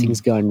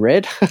everything's going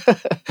red.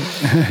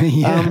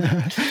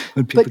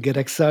 When people get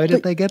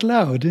excited, they get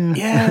loud.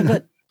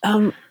 But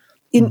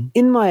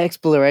in my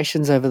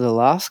explorations over the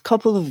last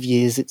couple of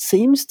years, it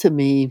seems to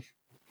me,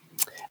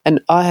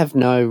 and I have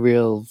no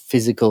real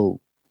physical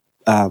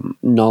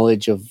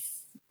knowledge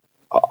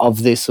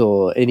of this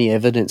or any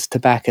evidence to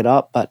back it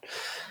up, but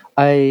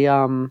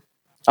I've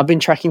been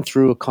tracking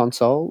through a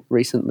console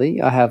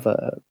recently. I have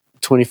a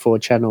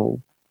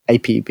 24-channel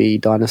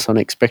APB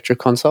Dynasonic Spectra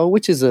console,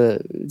 which is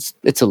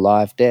it's a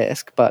live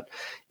desk, but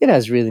it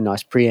has really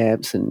nice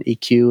preamps and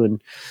EQ.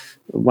 And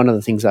one of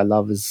the things I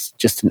love is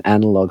just an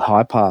analog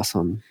high pass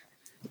on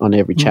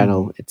every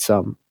channel. It's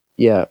I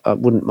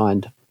wouldn't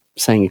mind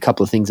saying a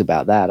couple of things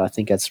about that. I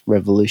think that's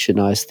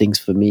revolutionized things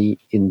for me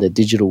in the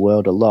digital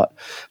world a lot.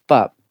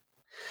 But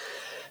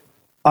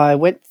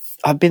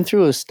I've been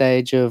through a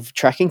stage of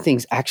tracking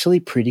things actually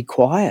pretty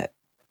quiet.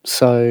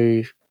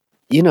 So,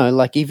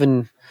 like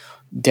even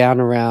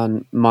down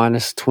around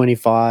minus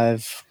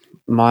 25,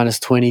 minus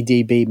 20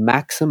 dB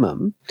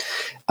maximum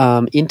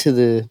into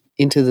the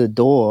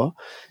DAW.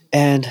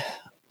 And,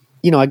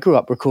 I grew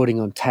up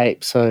recording on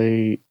tape.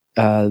 So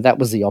that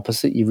was the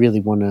opposite. You really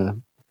want to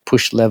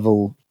push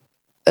level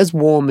as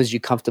warm as you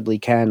comfortably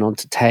can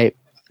onto tape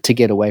to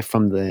get away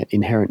from the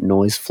inherent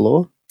noise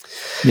floor.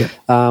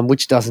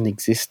 Which doesn't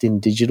exist in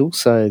digital,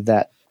 so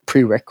that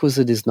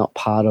prerequisite is not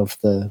part of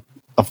the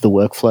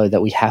workflow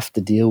that we have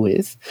to deal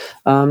with.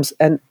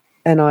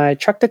 And I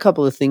tracked a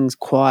couple of things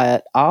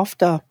quiet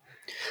after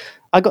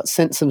I got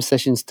sent some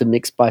sessions to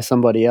mix by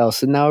somebody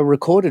else, and they were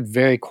recorded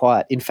very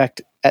quiet. In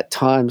fact, at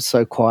times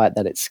so quiet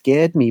that it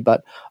scared me.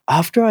 But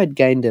after I'd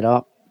gained it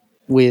up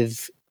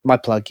with my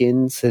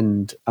plugins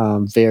and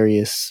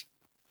various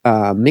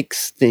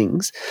mix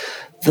things,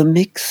 the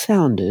mix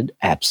sounded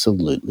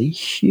absolutely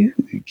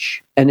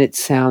huge, and it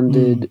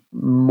sounded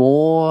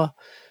more,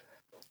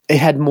 it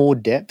had more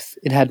depth,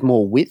 it had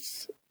more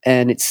width,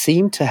 and it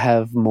seemed to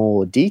have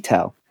more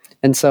detail.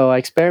 And so I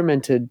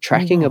experimented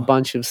tracking a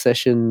bunch of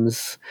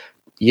sessions,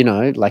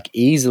 like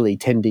easily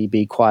 10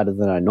 dB quieter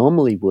than I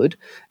normally would,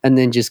 and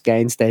then just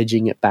gain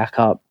staging it back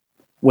up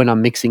when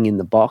I'm mixing in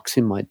the box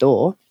in my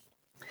DAW.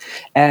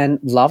 and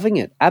loving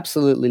it,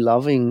 absolutely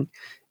loving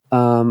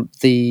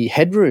the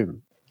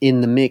headroom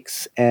in the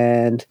mix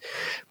and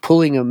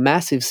pulling a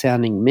massive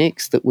sounding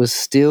mix that was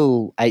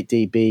still 8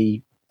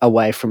 dB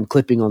away from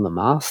clipping on the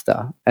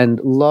master, and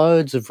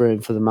loads of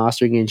room for the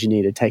mastering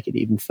engineer to take it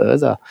even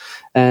further.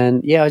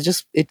 And yeah,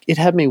 it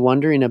had me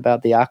wondering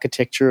about the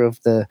architecture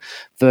of the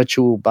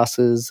virtual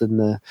buses and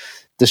the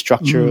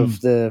structure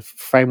of the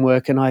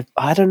framework. And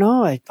I don't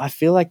know, I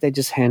feel like they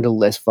just handle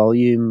less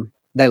volume.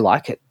 They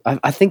like it.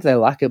 I think they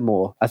like it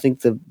more. I think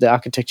the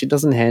architecture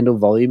doesn't handle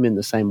volume in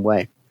the same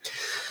way.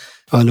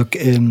 Oh, look,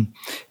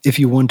 if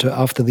you want to,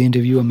 after the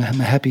interview, I'm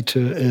happy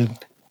to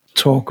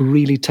talk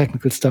really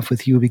technical stuff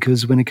with you,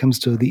 because when it comes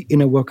to the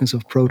inner workings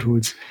of Pro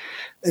Tools,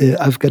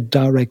 I've got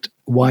direct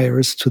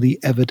wires to the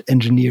avid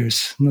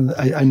engineers.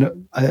 I know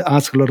I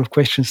ask a lot of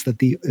questions that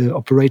the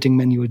operating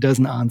manual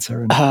doesn't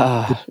answer.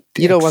 And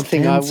you know, one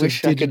thing I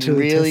wish I could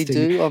really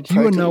do on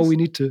Pro You and Tools? now we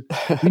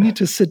need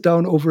to sit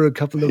down over a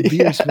couple of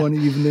beers one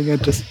evening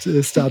and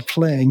just start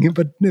playing.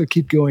 But no,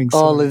 keep going.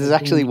 Sorry, there's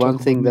actually one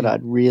thing that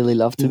I'd really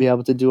love to be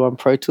able to do on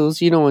Pro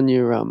Tools. You know, on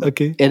your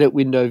edit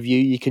window view,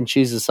 you can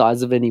choose the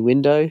size of any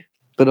window,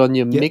 but on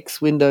your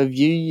mix window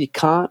view, you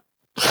can't.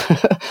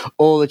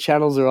 All the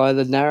channels are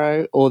either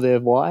narrow or they're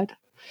wide.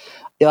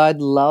 Yeah,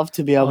 I'd love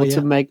to be able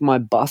to make my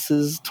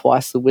buses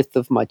twice the width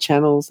of my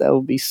channels. That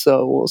would be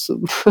so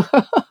awesome.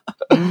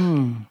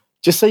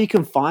 Just so you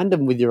can find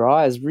them with your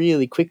eyes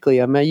really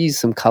quickly. I may use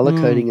some color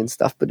coding and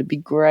stuff, but it'd be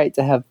great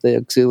to have the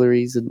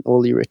auxiliaries and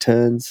all your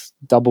returns,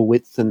 double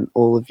width, and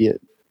all of your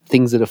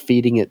things that are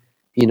feeding it.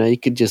 You know, you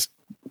could just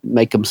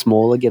make them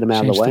smaller, get them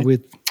out of the way. The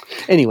width.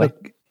 Anyway.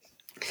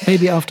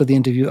 Maybe after the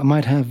interview, I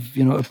might have,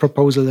 a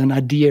proposal, an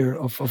idea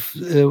of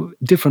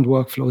different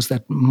workflows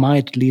that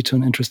might lead to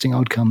an interesting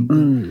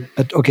outcome.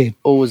 But okay,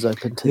 always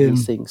open to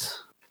these things.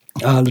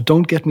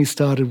 Don't get me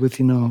started with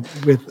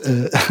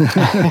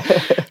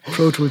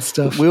Pro Tools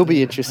stuff. We'll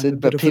be interested,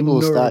 but people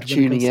will start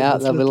tuning out.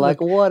 They'll be like,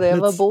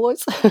 "Whatever,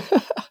 boys."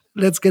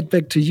 Let's get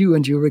back to you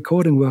and your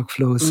recording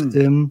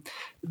workflows.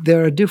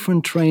 There are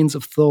different trains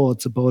of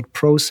thoughts about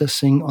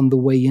processing on the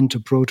way into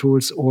Pro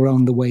Tools or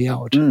on the way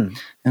out. And,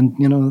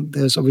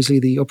 there's obviously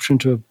the option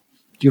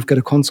you've got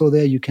a console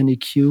there, you can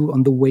EQ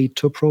on the way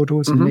to Pro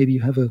Tools, and maybe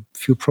you have a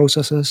few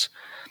processors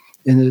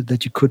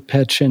that you could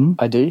patch in.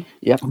 I do,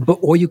 yeah.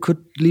 Or you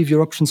could leave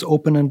your options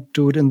open and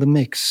do it in the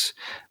mix.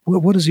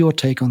 What is your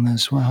take on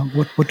this?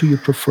 What do you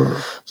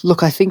prefer?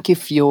 Look, I think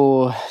if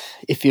you're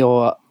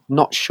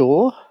not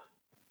sure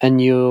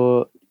and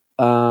you're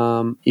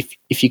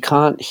if you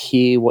can't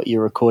hear what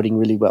you're recording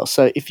really well.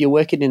 So if you're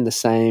working in the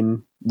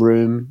same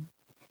room,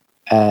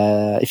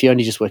 if you're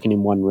only just working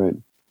in one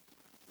room,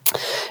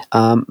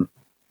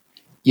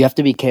 you have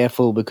to be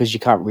careful because you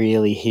can't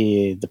really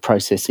hear the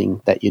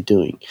processing that you're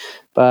doing.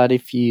 But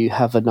if you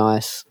have a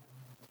nice,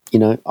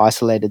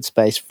 isolated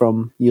space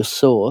from your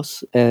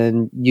source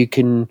and you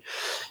can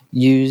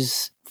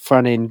use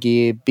front-end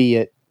gear, be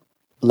it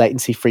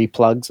latency-free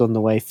plugs on the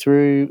way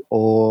through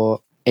or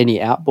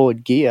any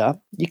outboard gear,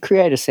 you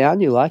create a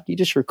sound you like, you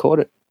just record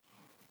it,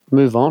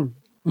 move on.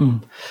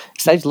 It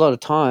saves a lot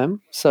of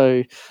time.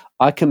 So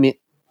I commit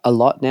a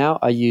lot now.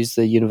 I use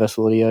the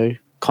Universal Audio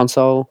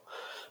console,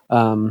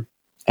 and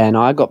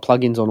I got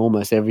plugins on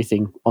almost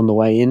everything on the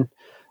way in.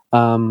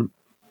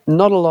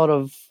 Not a lot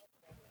of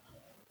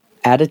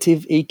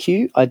additive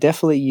EQ. I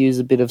definitely use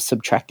a bit of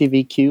subtractive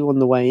EQ on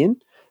the way in.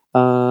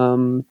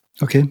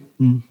 Okay.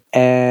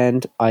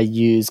 And I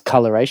use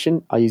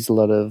coloration. I use a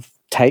lot of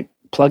tape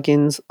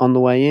plugins on the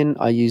way in.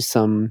 I use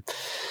some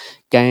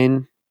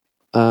gain,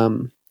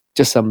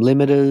 just some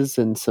limiters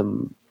and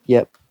some,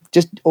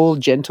 just all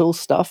gentle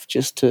stuff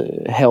just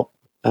to help,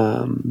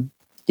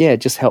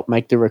 just help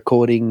make the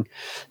recording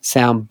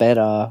sound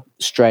better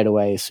straight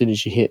away as soon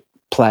as you hit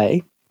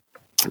play.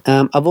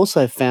 I've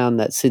also found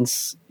that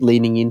since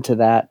leaning into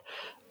that,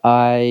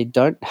 I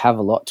don't have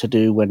a lot to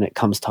do when it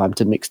comes time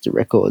to mix the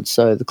records.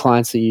 So the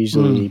clients are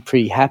usually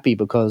pretty happy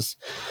because,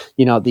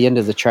 at the end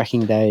of the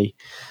tracking day,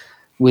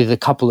 with a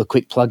couple of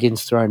quick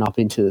plugins thrown up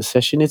into the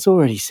session, it's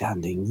already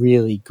sounding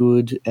really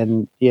good.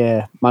 And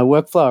my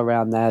workflow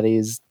around that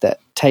is that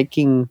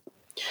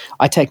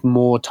I take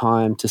more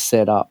time to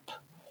set up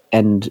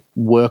and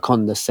work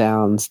on the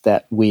sounds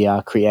that we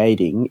are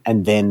creating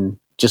and then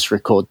just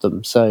record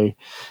them. So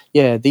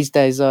these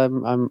days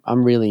I'm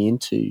really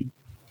into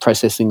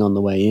processing on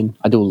the way in.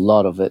 I do a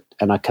lot of it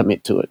and I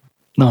commit to it.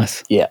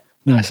 Nice. Yeah.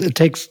 Nice. It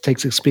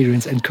takes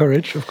experience and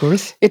courage, of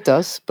course. It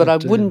does, but I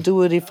wouldn't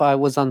do it if I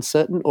was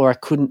uncertain or I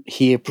couldn't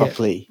hear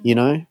properly,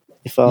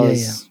 If I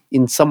was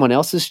in someone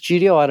else's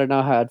studio, I don't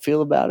know how I'd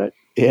feel about it.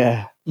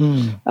 Yeah.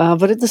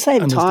 But at the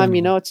same time,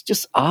 it's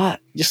just art.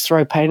 Just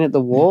throw paint at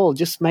the wall.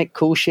 Just make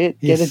cool shit.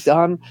 Get it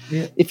done.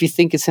 Yeah. If you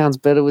think it sounds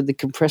better with the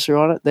compressor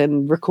on it,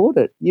 then record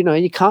it.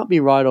 You can't be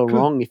right or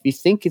wrong. If you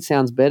think it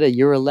sounds better,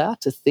 you're allowed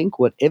to think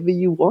whatever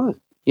you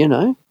want.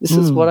 This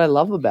is what I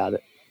love about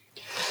it.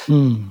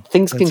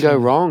 Things can go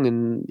wrong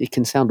and it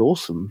can sound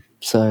awesome.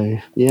 So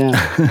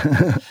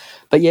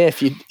But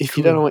if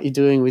you don't know what you're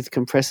doing with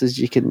compressors,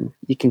 you can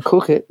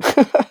cook it.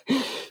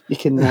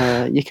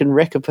 you can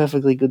wreck a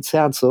perfectly good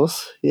sound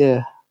source.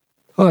 Yeah.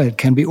 Oh, it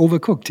can be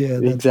overcooked.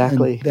 Yeah,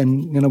 exactly.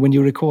 And then when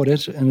you record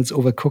it and it's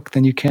overcooked,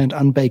 then you can't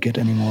unbake it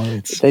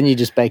anymore. Then you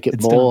just bake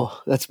it more. Done.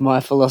 That's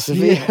my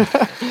philosophy.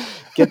 Yeah.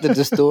 Get the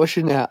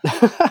distortion out.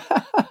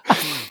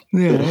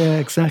 Yeah,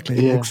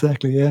 exactly.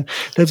 Yeah,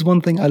 that's one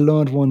thing I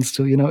learned once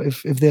too.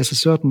 If there's a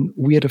certain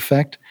weird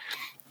effect,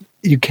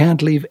 you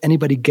can't leave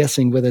anybody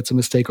guessing whether it's a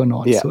mistake or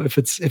not. Yeah. So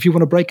if you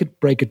want to break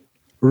it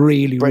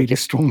really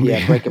strongly.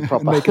 Yeah, break it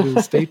proper. Make it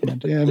a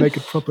statement. Yeah, make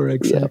it proper.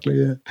 Exactly.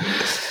 Yeah.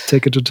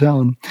 Take it to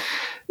town.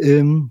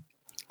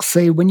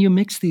 Say, when you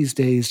mix these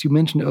days, you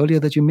mentioned earlier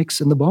that you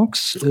mix in the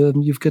box.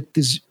 You've got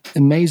this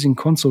amazing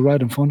console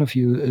right in front of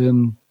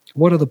you.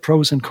 What are the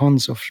pros and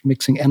cons of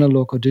mixing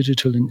analog or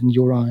digital in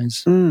your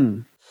eyes?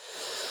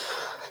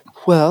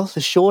 Well, the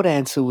short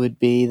answer would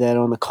be that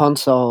on the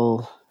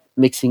console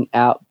mixing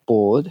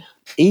outboard,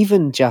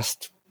 even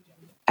just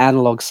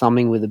analog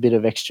summing with a bit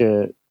of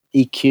extra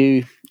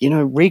EQ,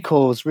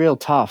 recall is real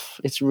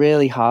tough. It's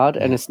really hard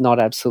and it's not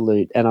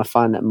absolute. And I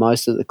find that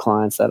most of the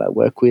clients that I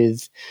work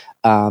with,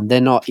 they're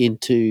not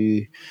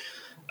into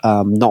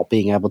not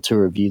being able to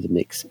review the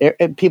mix.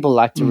 People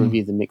like to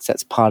review the mix.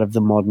 That's part of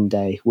the modern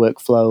day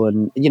workflow.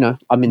 And,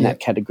 I'm in that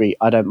category.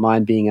 I don't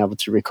mind being able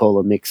to recall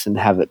a mix and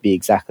have it be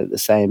exactly the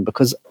same,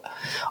 because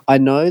I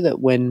know that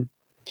when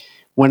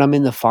I'm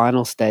in the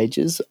final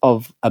stages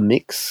of a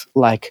mix,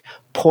 like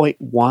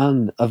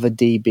 0.1 of a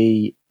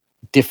dB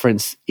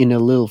difference in a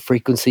little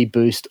frequency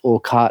boost or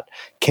cut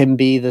can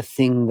be the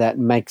thing that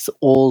makes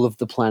all of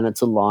the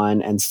planets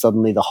align and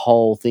suddenly the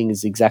whole thing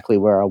is exactly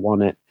where I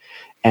want it.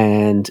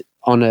 And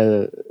on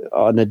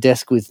a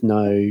desk with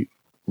no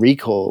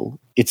recall,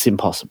 it's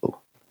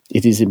impossible.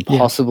 It is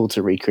impossible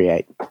to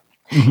recreate.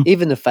 Mm-hmm.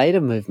 Even the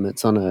fader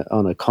movements on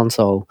a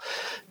console,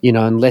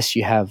 unless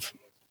you have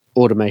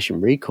automation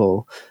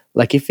recall,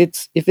 like if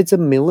it's a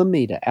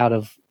millimeter out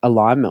of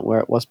alignment where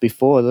it was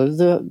before,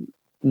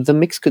 the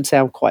mix could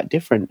sound quite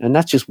different, and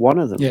that's just one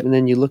of them. Yep. And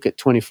then you look at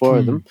 24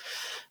 of them.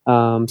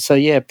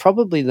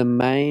 Probably the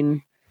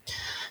main.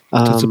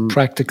 That's a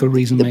practical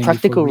reason. The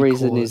practical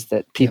reason is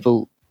that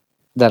people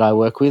that I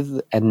work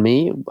with and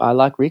me, I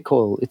like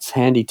recall. It's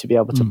handy to be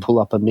able to pull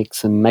up a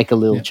mix and make a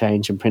little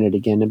change and print it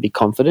again and be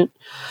confident.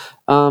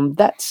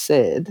 That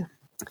said,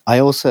 I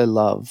also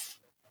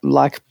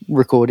like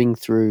recording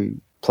through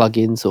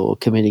plugins or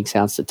committing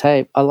sounds to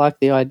tape. I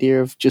like the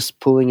idea of just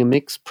pulling a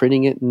mix,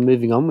 printing it, and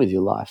moving on with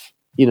your life.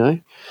 You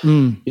don't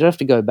have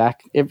to go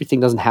back. Everything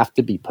doesn't have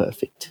to be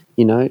perfect.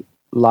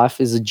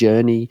 Life is a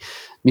journey.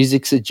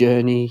 Music's a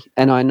journey.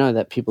 And I know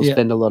that people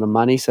spend a lot of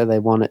money, so they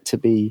want it to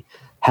be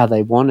how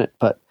they want it.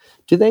 But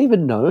do they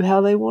even know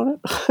how they want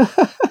it?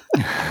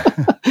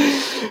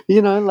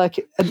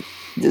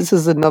 This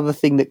is another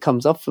thing that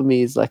comes up for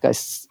me is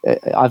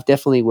I've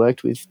definitely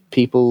worked with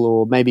people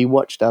or maybe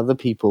watched other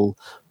people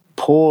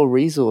pour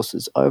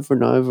resources over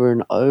and over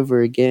and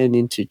over again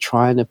into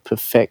trying to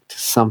perfect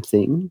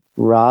something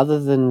rather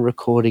than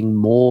recording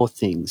more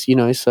things,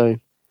 So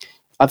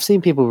I've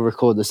seen people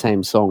record the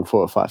same song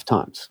 4 or 5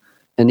 times,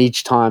 and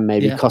each time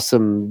maybe costs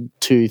them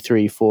 $2,000,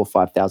 $3,000,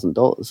 $4,000,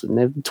 $5,000, and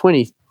they're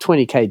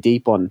 20K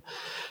deep on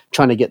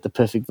trying to get the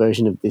perfect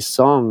version of this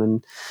song.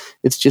 And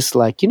it's just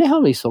like, how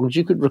many songs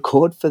you could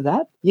record for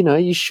that?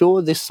 You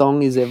sure this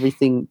song is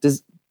everything?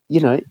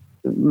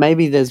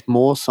 Maybe there's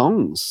more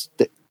songs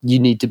that you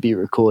need to be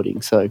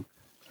recording. So,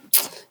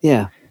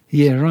 yeah.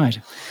 Yeah, right.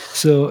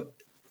 So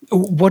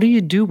what do you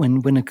do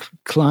when a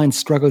client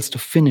struggles to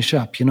finish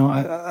up?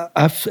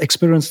 I've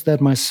experienced that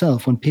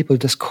myself, when people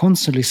just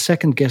constantly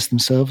second guess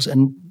themselves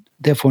and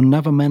therefore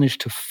never manage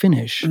to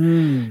finish.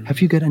 Have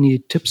you got any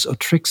tips or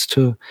tricks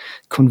to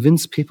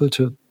convince people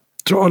to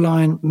draw a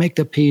line, make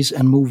their piece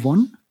and move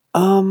on?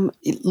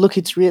 Look,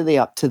 it's really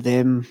up to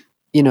them.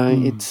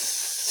 It's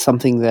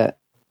something that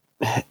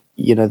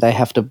they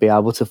have to be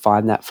able to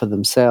find that for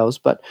themselves.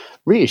 But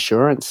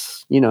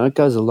reassurance, it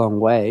goes a long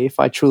way. If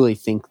I truly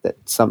think that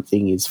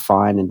something is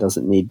fine and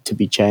doesn't need to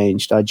be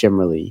changed, I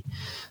generally,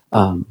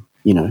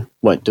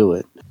 won't do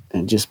it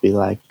and just be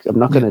like, I'm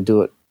not going to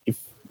do it.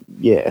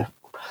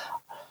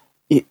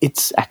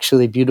 It's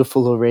actually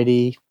beautiful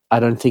already. I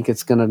don't think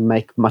it's going to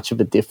make much of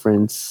a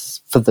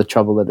difference for the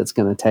trouble that it's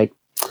going to take.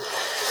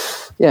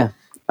 Yeah.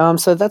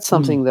 So that's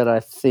something that I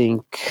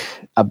think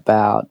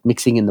about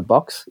mixing in the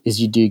box, is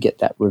you do get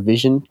that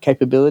revision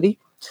capability.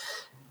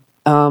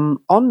 On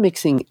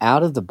mixing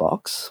out of the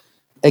box,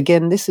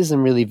 again, this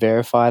isn't really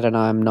verified, and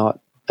I'm not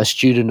a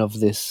student of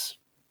this.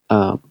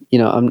 I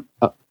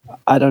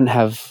don't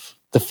have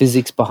the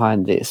physics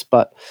behind this,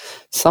 but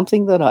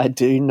something that I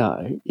do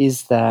know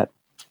is that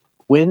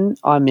when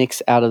I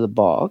mix out of the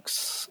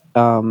box,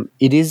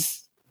 it is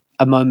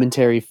a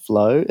momentary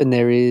flow, and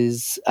there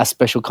is a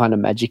special kind of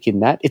magic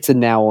in that. It's a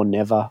now or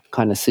never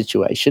kind of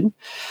situation,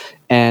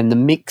 and the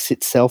mix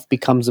itself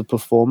becomes a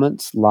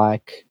performance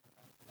like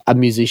a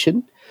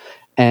musician,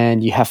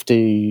 and you have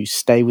to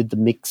stay with the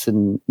mix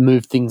and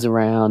move things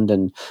around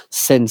and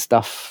send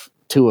stuff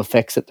two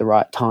effects at the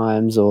right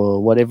times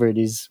or whatever it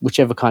is,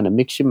 whichever kind of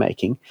mix you're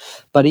making.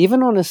 But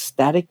even on a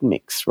static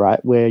mix,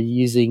 right, we're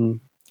using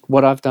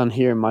what I've done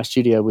here in my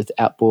studio with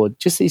Outboard,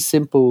 just these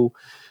simple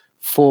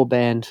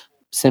 4-band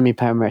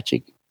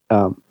semi-parametric,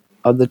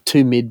 the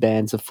 2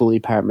 mid-bands are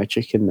fully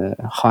parametric and the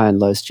high and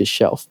low is just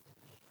shelf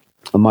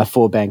on my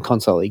 4-band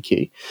console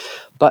EQ.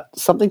 But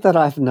something that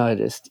I've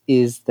noticed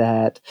is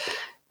that,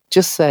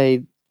 just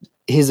say,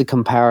 here's a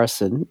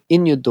comparison.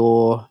 In your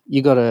DAW,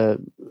 you got a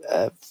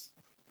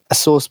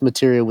source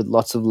material with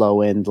lots of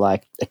low end,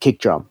 like a kick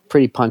drum,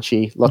 pretty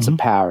punchy, lots of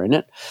power in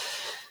it.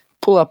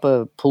 Pull up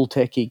a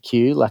Pultec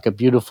EQ, like a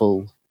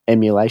beautiful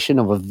emulation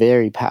of a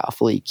very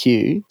powerful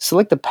EQ.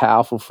 Select the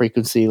powerful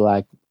frequency,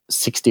 like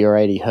 60 or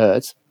 80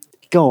 hertz.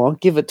 Go on,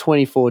 give it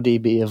 24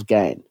 dB of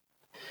gain.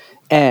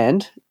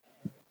 And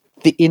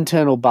the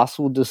internal bus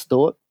will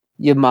distort,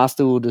 your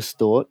master will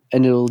distort,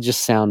 and it'll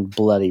just sound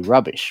bloody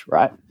rubbish,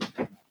 right?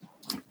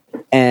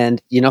 And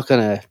you're not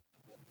going to,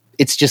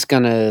 it's just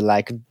going to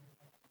like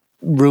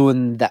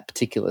ruin that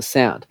particular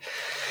sound.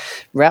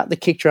 Route the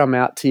kick drum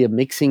out to your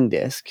mixing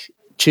desk,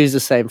 choose the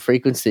same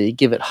frequency,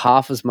 give it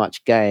half as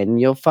much gain,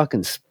 and your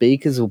fucking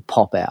speakers will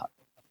pop out.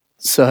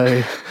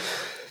 So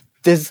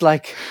there's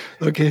like,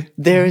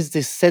 there is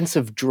this sense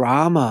of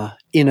drama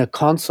in a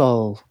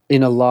console,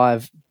 in a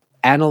live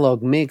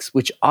analog mix,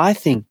 which I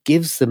think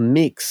gives the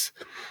mix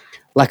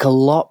like a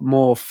lot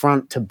more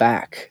front to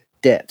back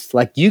depth.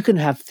 Like you can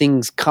have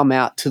things come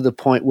out to the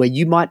point where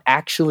you might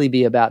actually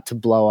be about to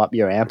blow up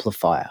your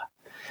amplifier.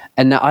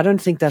 And now I don't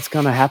think that's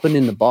going to happen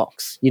in the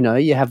box. You know,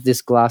 you have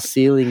this glass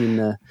ceiling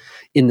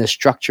in the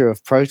structure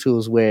of Pro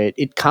Tools where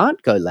it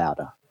can't go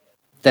louder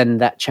than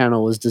that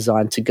channel was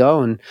designed to go,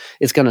 and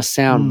it's going to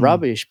sound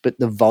rubbish, but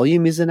the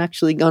volume isn't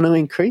actually going to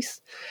increase.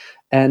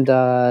 And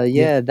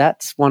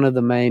that's one of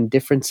the main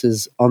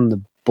differences on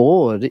the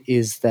board,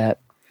 is that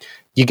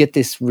you get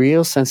this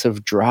real sense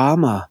of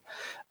drama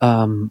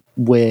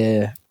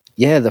where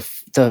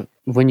the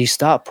when you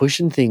start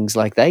pushing things,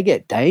 like they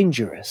get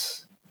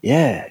dangerous.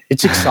 Yeah,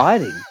 it's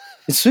exciting.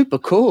 It's super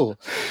cool.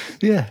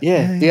 Yeah.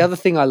 The other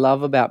thing I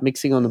love about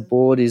mixing on the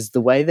board is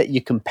the way that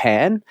you can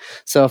pan.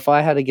 So if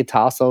I had a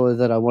guitar solo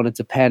that I wanted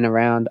to pan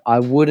around, I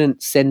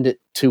wouldn't send it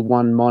to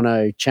one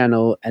mono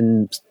channel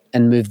and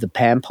move the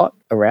pan pot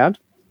around.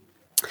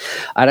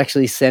 I'd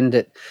actually send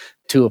it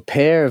to a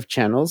pair of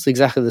channels,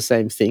 exactly the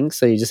same thing.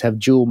 So you just have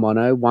dual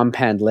mono, one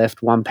panned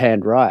left, one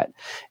panned right,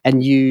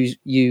 and you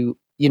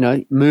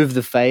know, move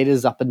the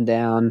faders up and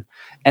down,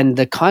 and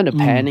the kind of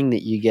panning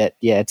that you get,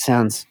 it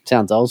sounds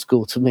old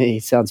school to me.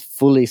 It sounds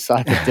fully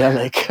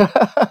psychedelic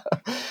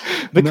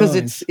because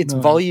it's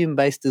volume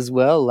based as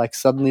well. Like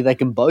suddenly they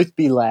can both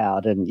be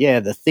loud, and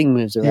the thing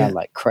moves around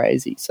like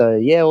crazy. So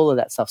all of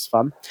that stuff's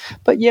fun.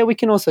 But we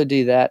can also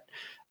do that.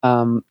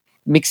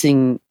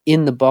 Mixing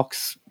in the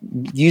box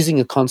using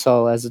a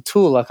console as a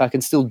tool, like I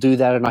can still do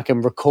that, and I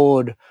can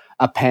record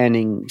a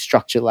panning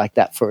structure like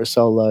that for a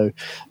solo.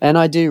 And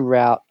I do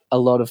route a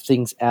lot of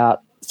things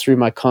out through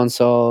my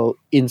console,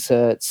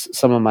 inserts,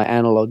 some of my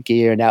analog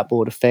gear and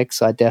outboard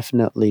effects. I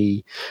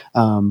definitely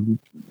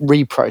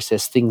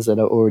reprocess things that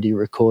are already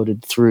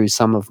recorded through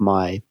some of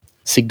my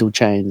signal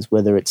chains,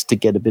 whether it's to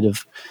get a bit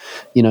of,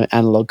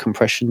 analog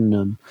compression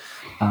and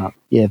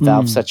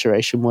valve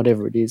saturation,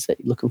 whatever it is that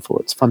you're looking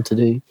for. It's fun to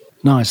do.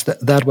 Nice.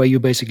 That way you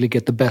basically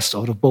get the best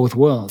out of both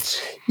worlds.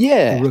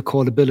 Yeah. The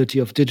recordability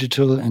of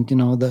digital and,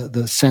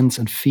 the sense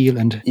and feel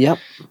and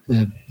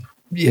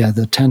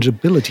the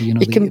tangibility,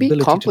 it can the be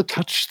ability to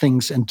touch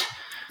things. And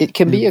it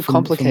can be a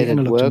complicated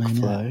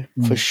workflow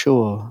for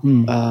sure.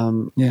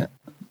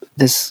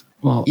 There's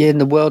in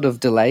the world of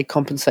delay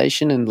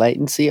compensation and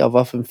latency, I've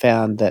often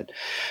found that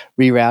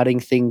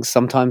rerouting things,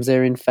 sometimes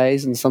they're in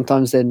phase and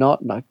sometimes they're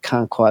not, and I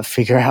can't quite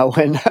figure out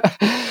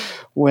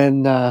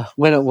when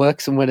it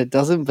works and when it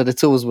doesn't, but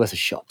it's always worth a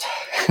shot.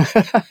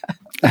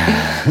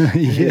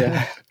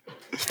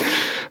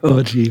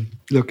 Oh gee,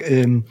 look,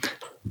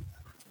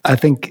 I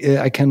think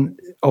I can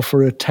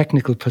offer a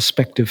technical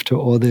perspective to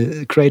all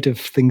the creative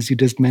things you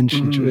just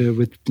mentioned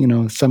with,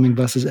 summing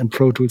buses and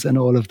Pro Tools and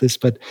all of this,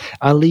 but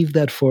I'll leave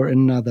that for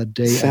another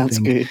day. Sounds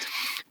good.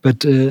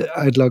 But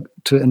I'd like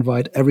to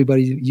invite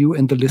everybody, you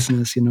and the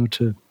listeners,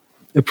 to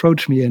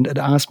approach me and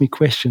ask me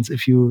questions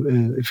if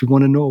you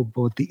want to know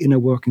about the inner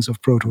workings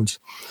of Pro Tools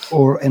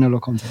or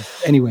analog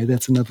concepts. Anyway,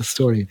 that's another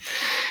story.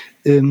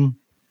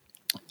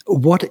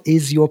 What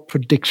is your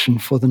prediction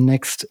for the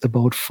next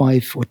about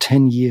 5 or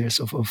 10 years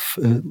of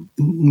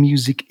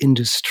music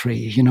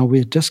industry?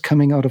 We're just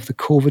coming out of the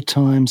COVID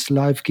times.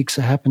 Live gigs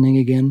are happening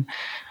again.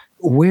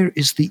 Where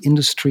is the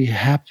industry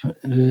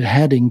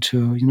heading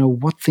to?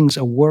 What things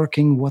are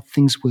working? What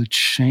things will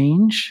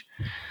change?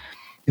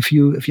 If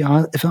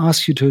I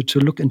ask you to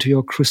look into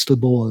your crystal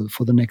ball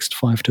for the next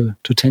 5 to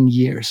 10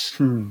 years,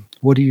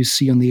 what do you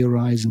see on the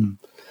horizon?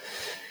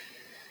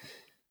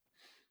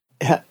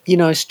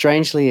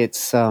 Strangely,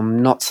 it's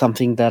not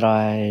something that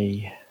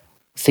I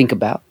think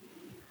about.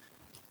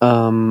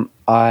 I'm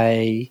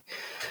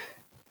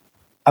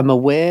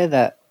aware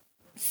that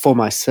for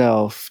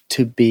myself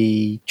to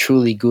be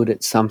truly good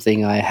at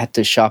something, I had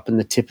to sharpen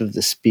the tip of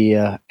the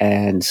spear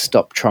and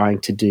stop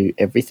trying to do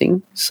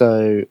everything.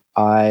 So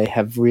I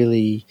have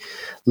really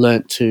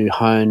learnt to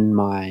hone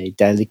my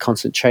daily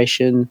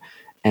concentration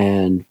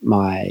and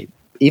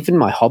even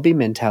my hobby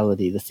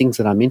mentality, the things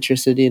that I'm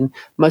interested in.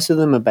 Most of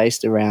them are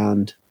based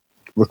around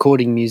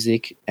recording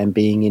music and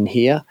being in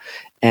here.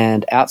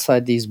 And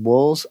outside these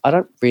walls, I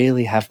don't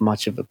really have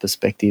much of a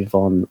perspective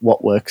on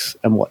what works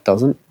and what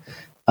doesn't.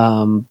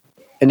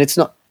 And it's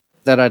not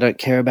that I don't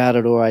care about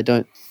it or I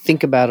don't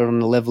think about it on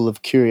the level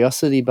of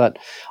curiosity, but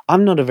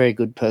I'm not a very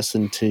good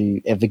person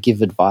to ever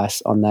give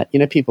advice on that. You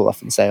know, people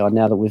often say, oh,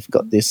 now that we've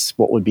got this,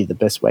 what would be the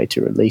best way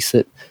to release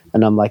it?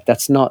 And I'm like,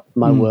 that's not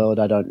my world.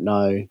 I don't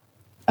know.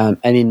 And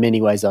in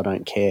many ways, I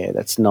don't care.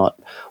 That's not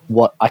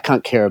what I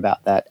can't care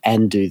about that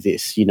and do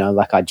this, you know,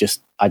 like I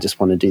just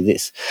want to do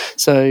this.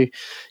 So,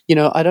 you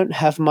know, I don't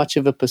have much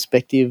of a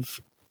perspective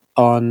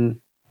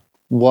on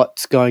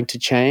what's going to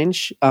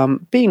change.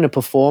 Being a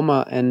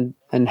performer and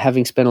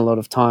having spent a lot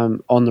of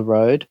time on the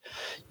road,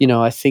 you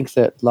know, I think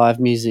that live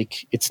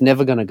music, it's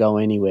never going to go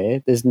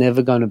anywhere. There's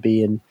never going to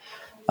be an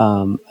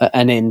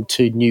end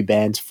to new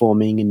bands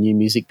forming and new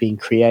music being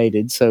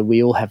created. So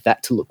we all have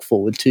that to look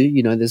forward to.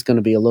 You know, there's going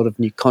to be a lot of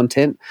new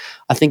content.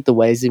 I think the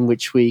ways in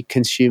which we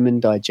consume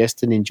and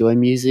digest and enjoy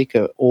music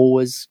are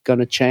always going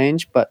to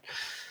change. But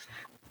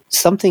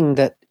something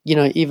that, you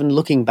know, even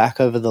looking back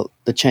over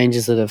the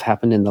changes that have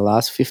happened in the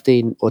last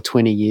 15 or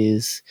 20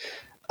 years,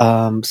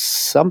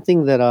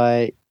 something that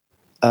I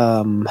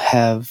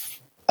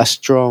have a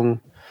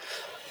strong,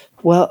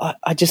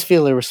 I just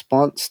feel a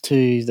response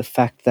to the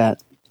fact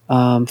that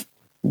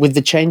with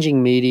the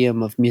changing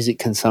medium of music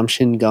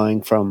consumption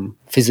going from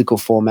physical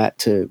format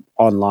to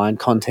online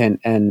content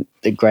and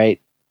the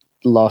great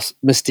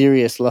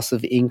mysterious loss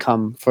of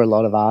income for a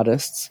lot of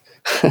artists,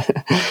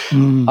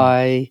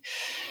 I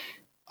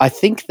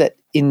think that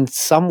in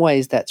some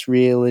ways that's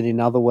real and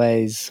in other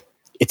ways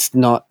it's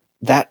not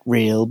that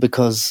real,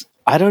 because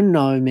I don't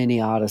know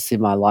many artists in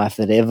my life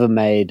that ever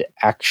made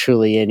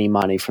actually any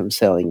money from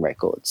selling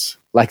records.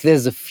 Like,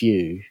 there's a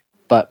few,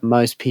 but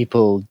most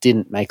people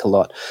didn't make a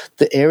lot.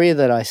 The area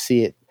that I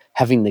see it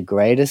having the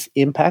greatest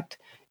impact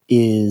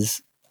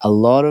is a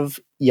lot of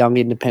young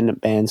independent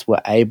bands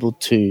were able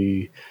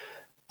to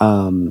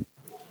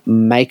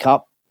make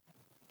up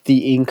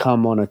the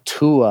income on a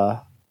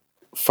tour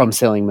from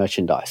selling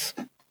merchandise.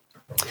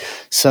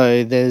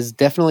 So there's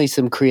definitely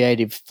some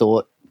creative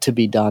thought to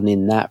be done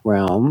in that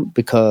realm,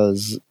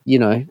 because, you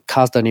know,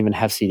 cars don't even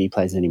have CD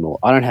players anymore.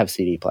 I don't have a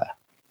CD player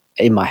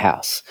in my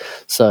house.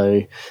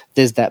 So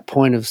there's that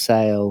point of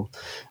sale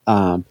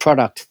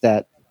product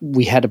that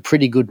we had a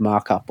pretty good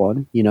markup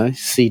on. You know,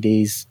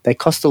 CDs, they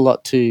cost a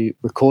lot to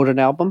record an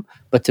album,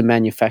 but to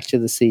manufacture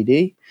the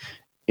CD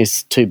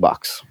is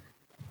 $2.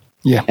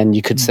 Yeah. And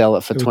you could sell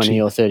it for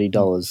 $20 or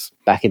 $30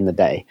 back in the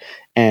day.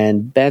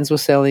 And bands were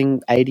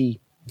selling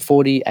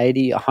 40,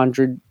 80,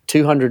 100,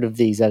 200 of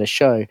these at a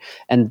show.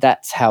 And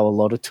that's how a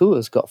lot of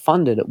tours got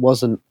funded. It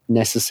wasn't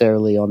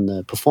necessarily on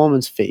the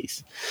performance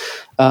fees.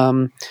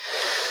 But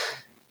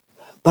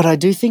I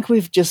do think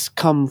we've just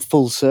come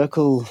full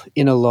circle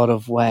in a lot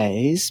of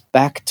ways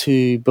back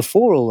to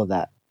before all of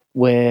that,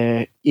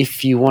 where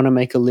if you want to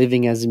make a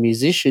living as a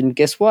musician,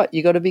 guess what?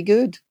 You got to be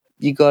good.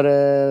 You got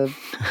to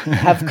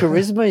have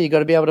charisma. You got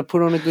to be able to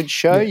put on a good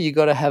show. Yeah. You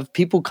got to have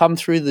people come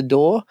through the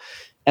door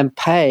and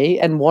pay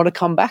and want to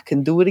come back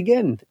and do it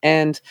again.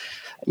 And,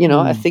 you know,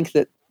 I think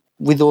that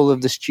with all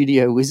of the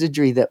studio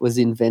wizardry that was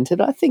invented,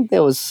 I think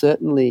there was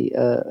certainly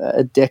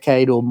a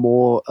decade or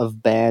more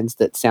of bands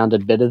that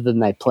sounded better than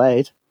they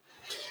played.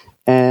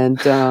 And,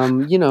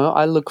 you know,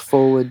 I look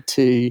forward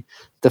to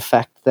the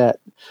fact that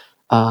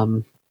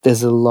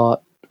there's a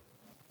lot,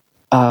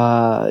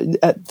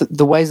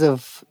 the ways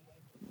of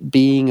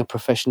being a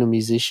professional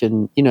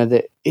musician, you know,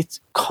 that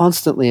it's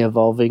constantly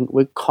evolving.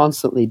 We're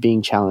constantly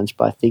being challenged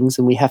by things,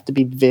 and we have to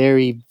be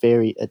very,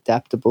 very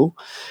adaptable.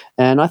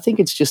 And I think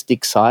it's just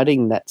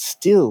exciting that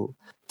still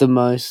the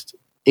most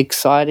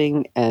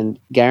exciting and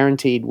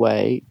guaranteed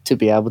way to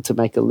be able to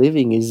make a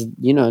living is,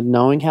 you know,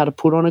 knowing how to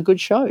put on a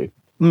good show,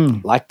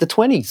 like the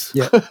 20s.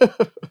 Yeah.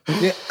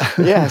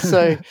 Yeah.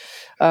 So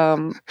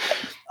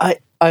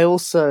I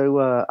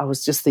also, I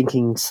was just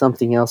thinking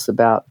something else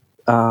about,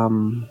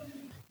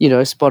 you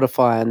know,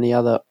 Spotify and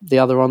the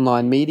other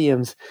online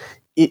mediums.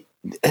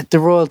 The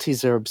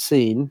royalties are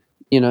obscene,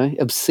 you know,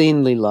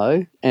 obscenely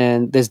low,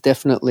 and there's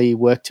definitely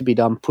work to be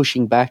done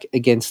pushing back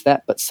against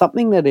that. But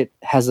something that it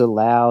has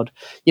allowed,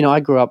 you know, I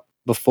grew up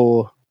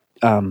before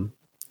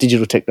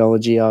digital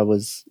technology. I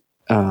was,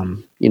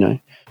 you know,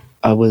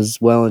 I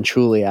was well and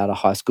truly out of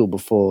high school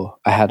before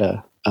I had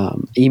a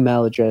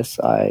email address.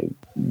 I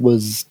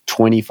was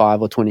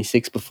 25 or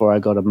 26 before I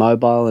got a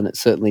mobile, and it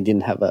certainly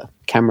didn't have a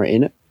camera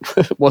in it.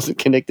 It wasn't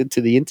connected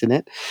to the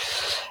internet.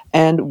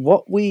 And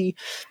what we,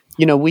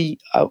 you know,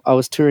 I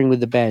was touring with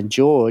the band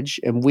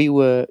George, and we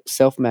were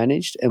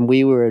self-managed, and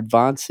we were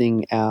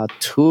advancing our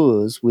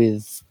tours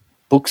with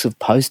books of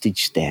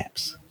postage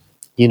stamps.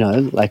 You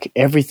know, like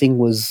everything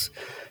was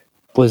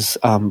was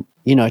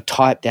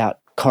typed out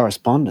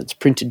correspondence,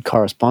 printed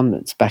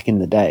correspondence back in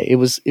the day. It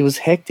was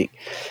hectic,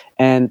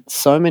 and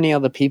so many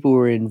other people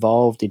were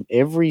involved in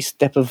every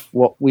step of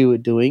what we were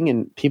doing,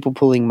 and people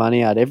pulling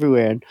money out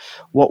everywhere. And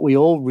what we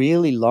all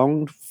really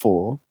longed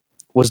for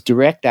was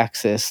direct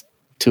access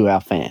to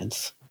our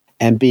fans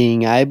and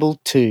being able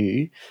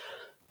to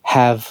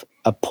have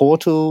a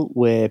portal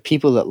where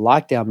people that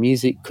liked our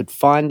music could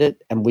find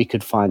it and we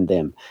could find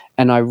them.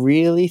 And I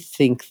really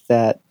think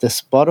that the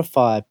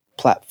Spotify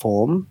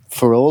platform,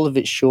 for all of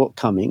its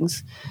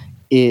shortcomings,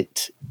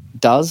 it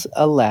does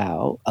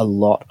allow a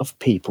lot of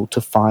people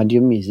to find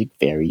your music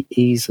very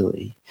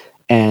easily.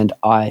 And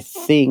I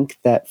think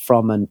that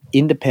from an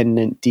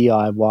independent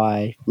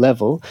DIY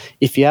level,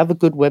 if you have a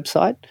good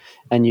website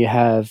and you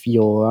have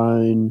your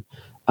own,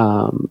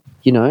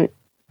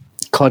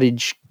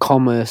 cottage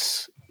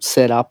commerce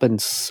set up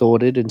and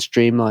sorted and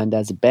streamlined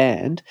as a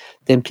band,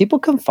 then people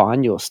can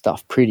find your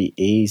stuff pretty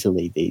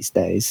easily these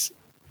days.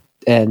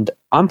 And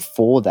I'm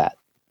for that.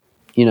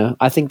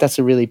 I think that's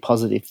a really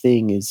positive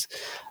thing is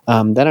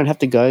they don't have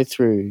to go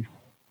through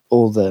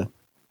all the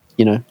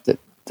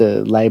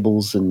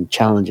labels and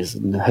challenges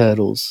and the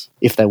hurdles.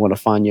 If they want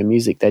to find your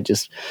music, they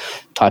just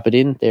type it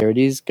in. There it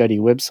is. Go to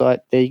your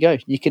website. There you go.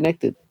 You're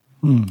connected.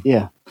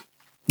 Yeah.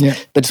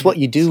 But it's what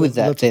you do with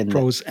that then.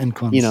 Pros and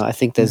cons. I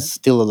think there's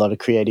still a lot of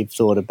creative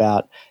thought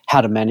about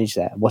how to manage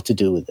that, what to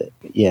do with it.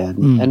 Yeah.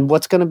 And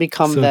what's going to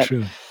become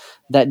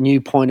that new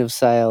point of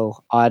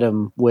sale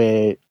item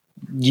where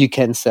you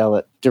can sell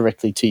it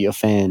directly to your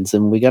fans,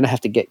 and we're going to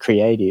have to get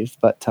creative.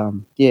 But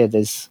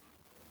there's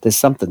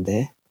something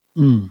there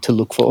to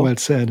look for. Well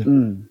said.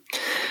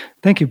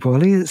 Thank you,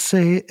 Paulie.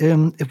 Say,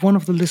 if one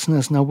of the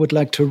listeners now would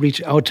like to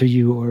reach out to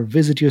you or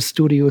visit your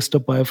studio,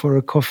 stop by for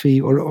a coffee,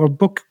 or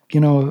book,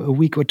 a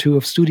week or two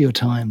of studio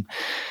time,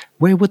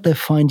 where would they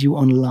find you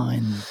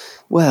online?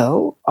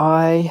 Well,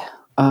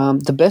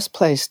 the best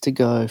place to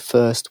go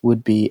first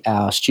would be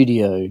our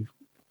studio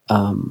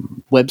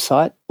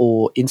website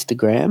or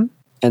Instagram,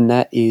 and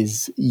that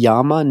is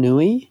Yama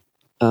Nui,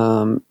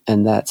 and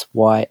that's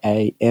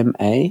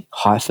YAMA-NUI.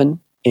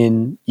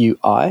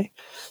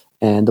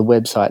 And the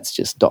website's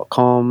just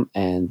 .com,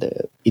 and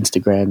the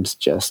Instagram's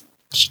just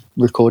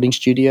recording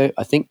studio,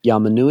 I think,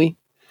 Yamanui.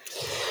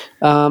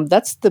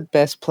 That's the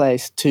best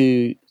place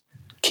to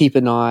keep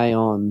an eye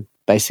on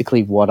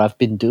basically what I've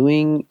been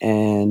doing,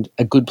 and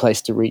a good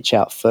place to reach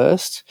out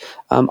first.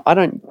 I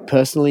don't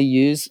personally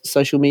use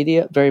social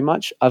media very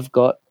much. I've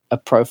got a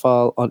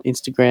profile on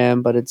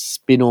Instagram, but it's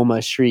been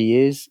almost 3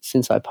 years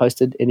since I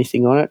posted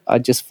anything on it. I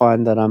just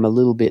find that I'm a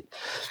little bit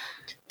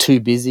too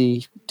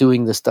busy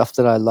doing the stuff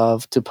that I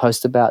love to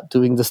post about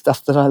doing the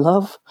stuff that I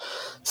love.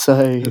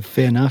 So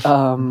fair enough.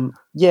 I'm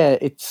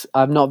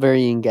not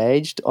very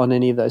engaged on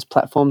any of those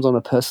platforms on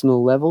a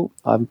personal level.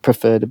 I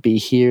prefer to be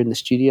here in the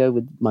studio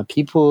with my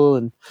people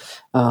and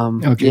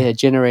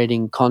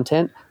generating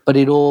content. But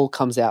it all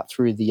comes out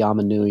through the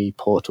Yamanui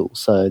portal.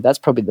 So that's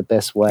probably the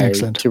best way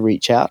to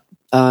reach out.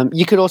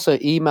 You could also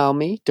email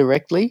me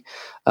directly,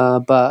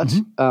 but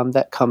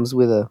that comes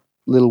with a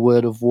little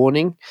word of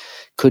warning.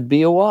 Could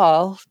be a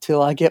while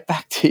till I get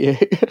back to you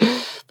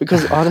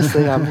because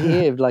honestly I'm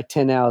here like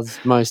 10 hours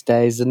most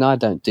days and I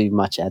don't do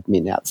much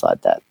admin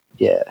outside that.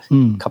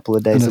 A couple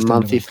of days a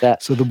month if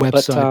that. So the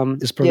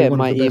website is probably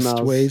one of the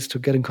best ways to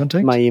get in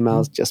contact. My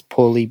email is just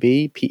Paulie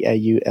B,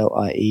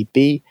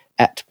 PAULIEB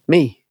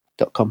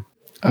 @me.com.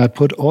 I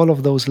put all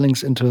of those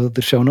links into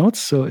the show notes.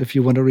 So if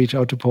you want to reach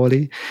out to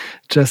Paulie,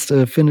 just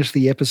finish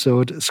the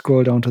episode,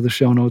 scroll down to the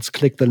show notes,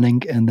 click the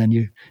link, and then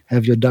you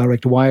have your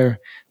direct wire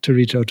to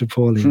reach out to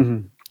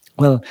Paulie.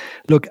 Well,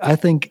 look, I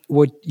think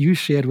what you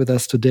shared with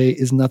us today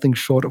is nothing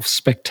short of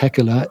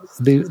spectacular.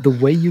 The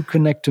way you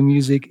connect to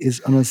music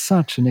is on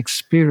such an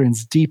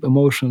experienced, deep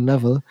emotional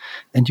level,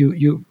 and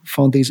you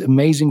found these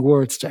amazing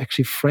words to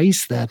actually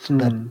phrase that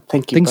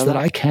thank you, things brother. that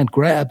I can't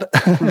grab.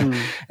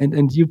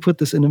 And you put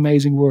this in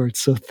amazing words.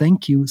 So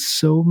thank you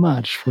so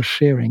much for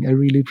sharing. I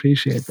really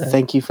appreciate that.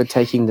 Thank you for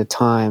taking the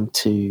time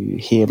to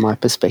hear my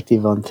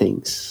perspective on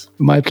things.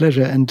 My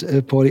pleasure. And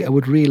Paulie, I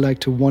would really like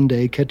to one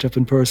day catch up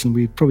in person.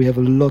 We probably have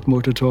a lot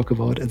more to talk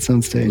about at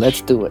some stage.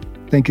 Let's do it.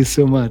 Thank you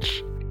so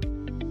much.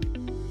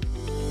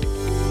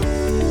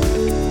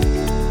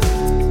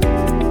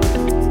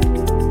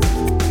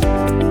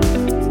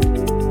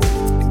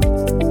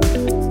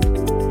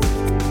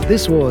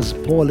 This was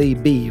Paulie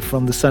B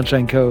from the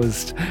Sunshine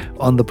Coast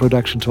on the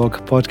Production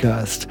Talk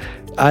podcast.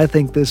 I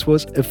think this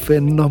was a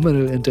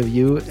phenomenal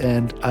interview,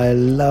 and I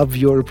love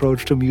your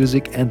approach to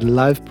music and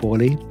live,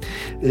 Paulie.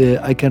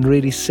 I can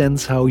really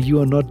sense how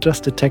you are not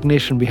just a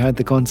technician behind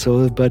the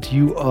console, but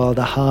you are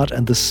the heart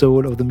and the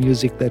soul of the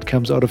music that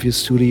comes out of your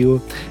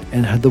studio,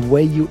 and the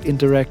way you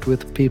interact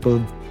with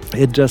people,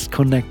 it just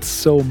connects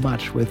so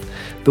much with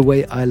the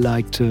way I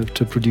like to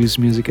produce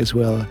music as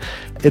well.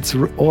 It's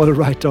all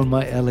right down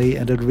my alley,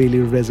 and it really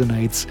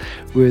resonates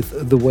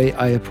with the way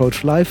I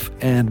approach life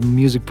and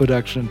music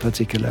production in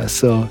particular.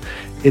 So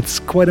it's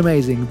quite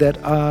amazing that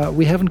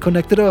we haven't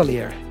connected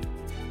earlier.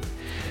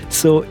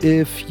 So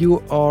if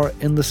you are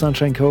in the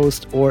Sunshine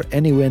Coast or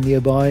anywhere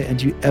nearby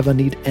and you ever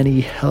need any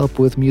help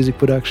with music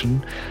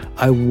production,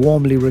 I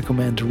warmly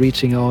recommend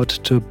reaching out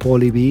to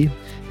Paulie B.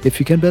 If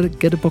you can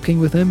get a booking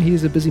with him,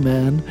 he's a busy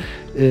man,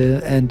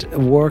 and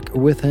work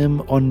with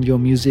him on your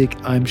music,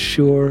 I'm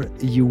sure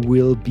you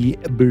will be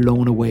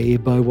blown away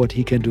by what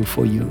he can do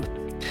for you.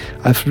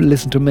 I've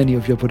listened to many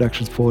of your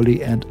productions,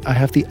 Paulie, and I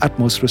have the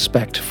utmost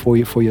respect for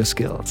your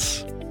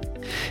skills.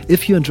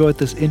 If you enjoyed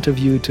this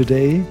interview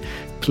today,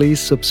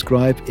 please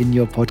subscribe in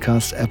your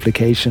podcast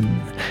application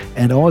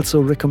and also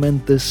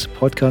recommend this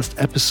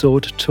podcast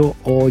episode to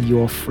all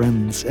your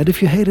friends. And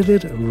if you hated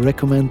it,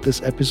 recommend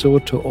this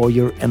episode to all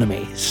your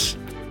enemies.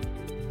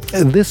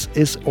 This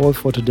is all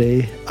for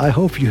today. I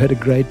hope you had a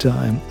great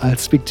time. I'll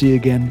speak to you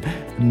again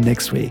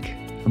next week.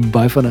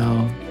 Bye for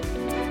now.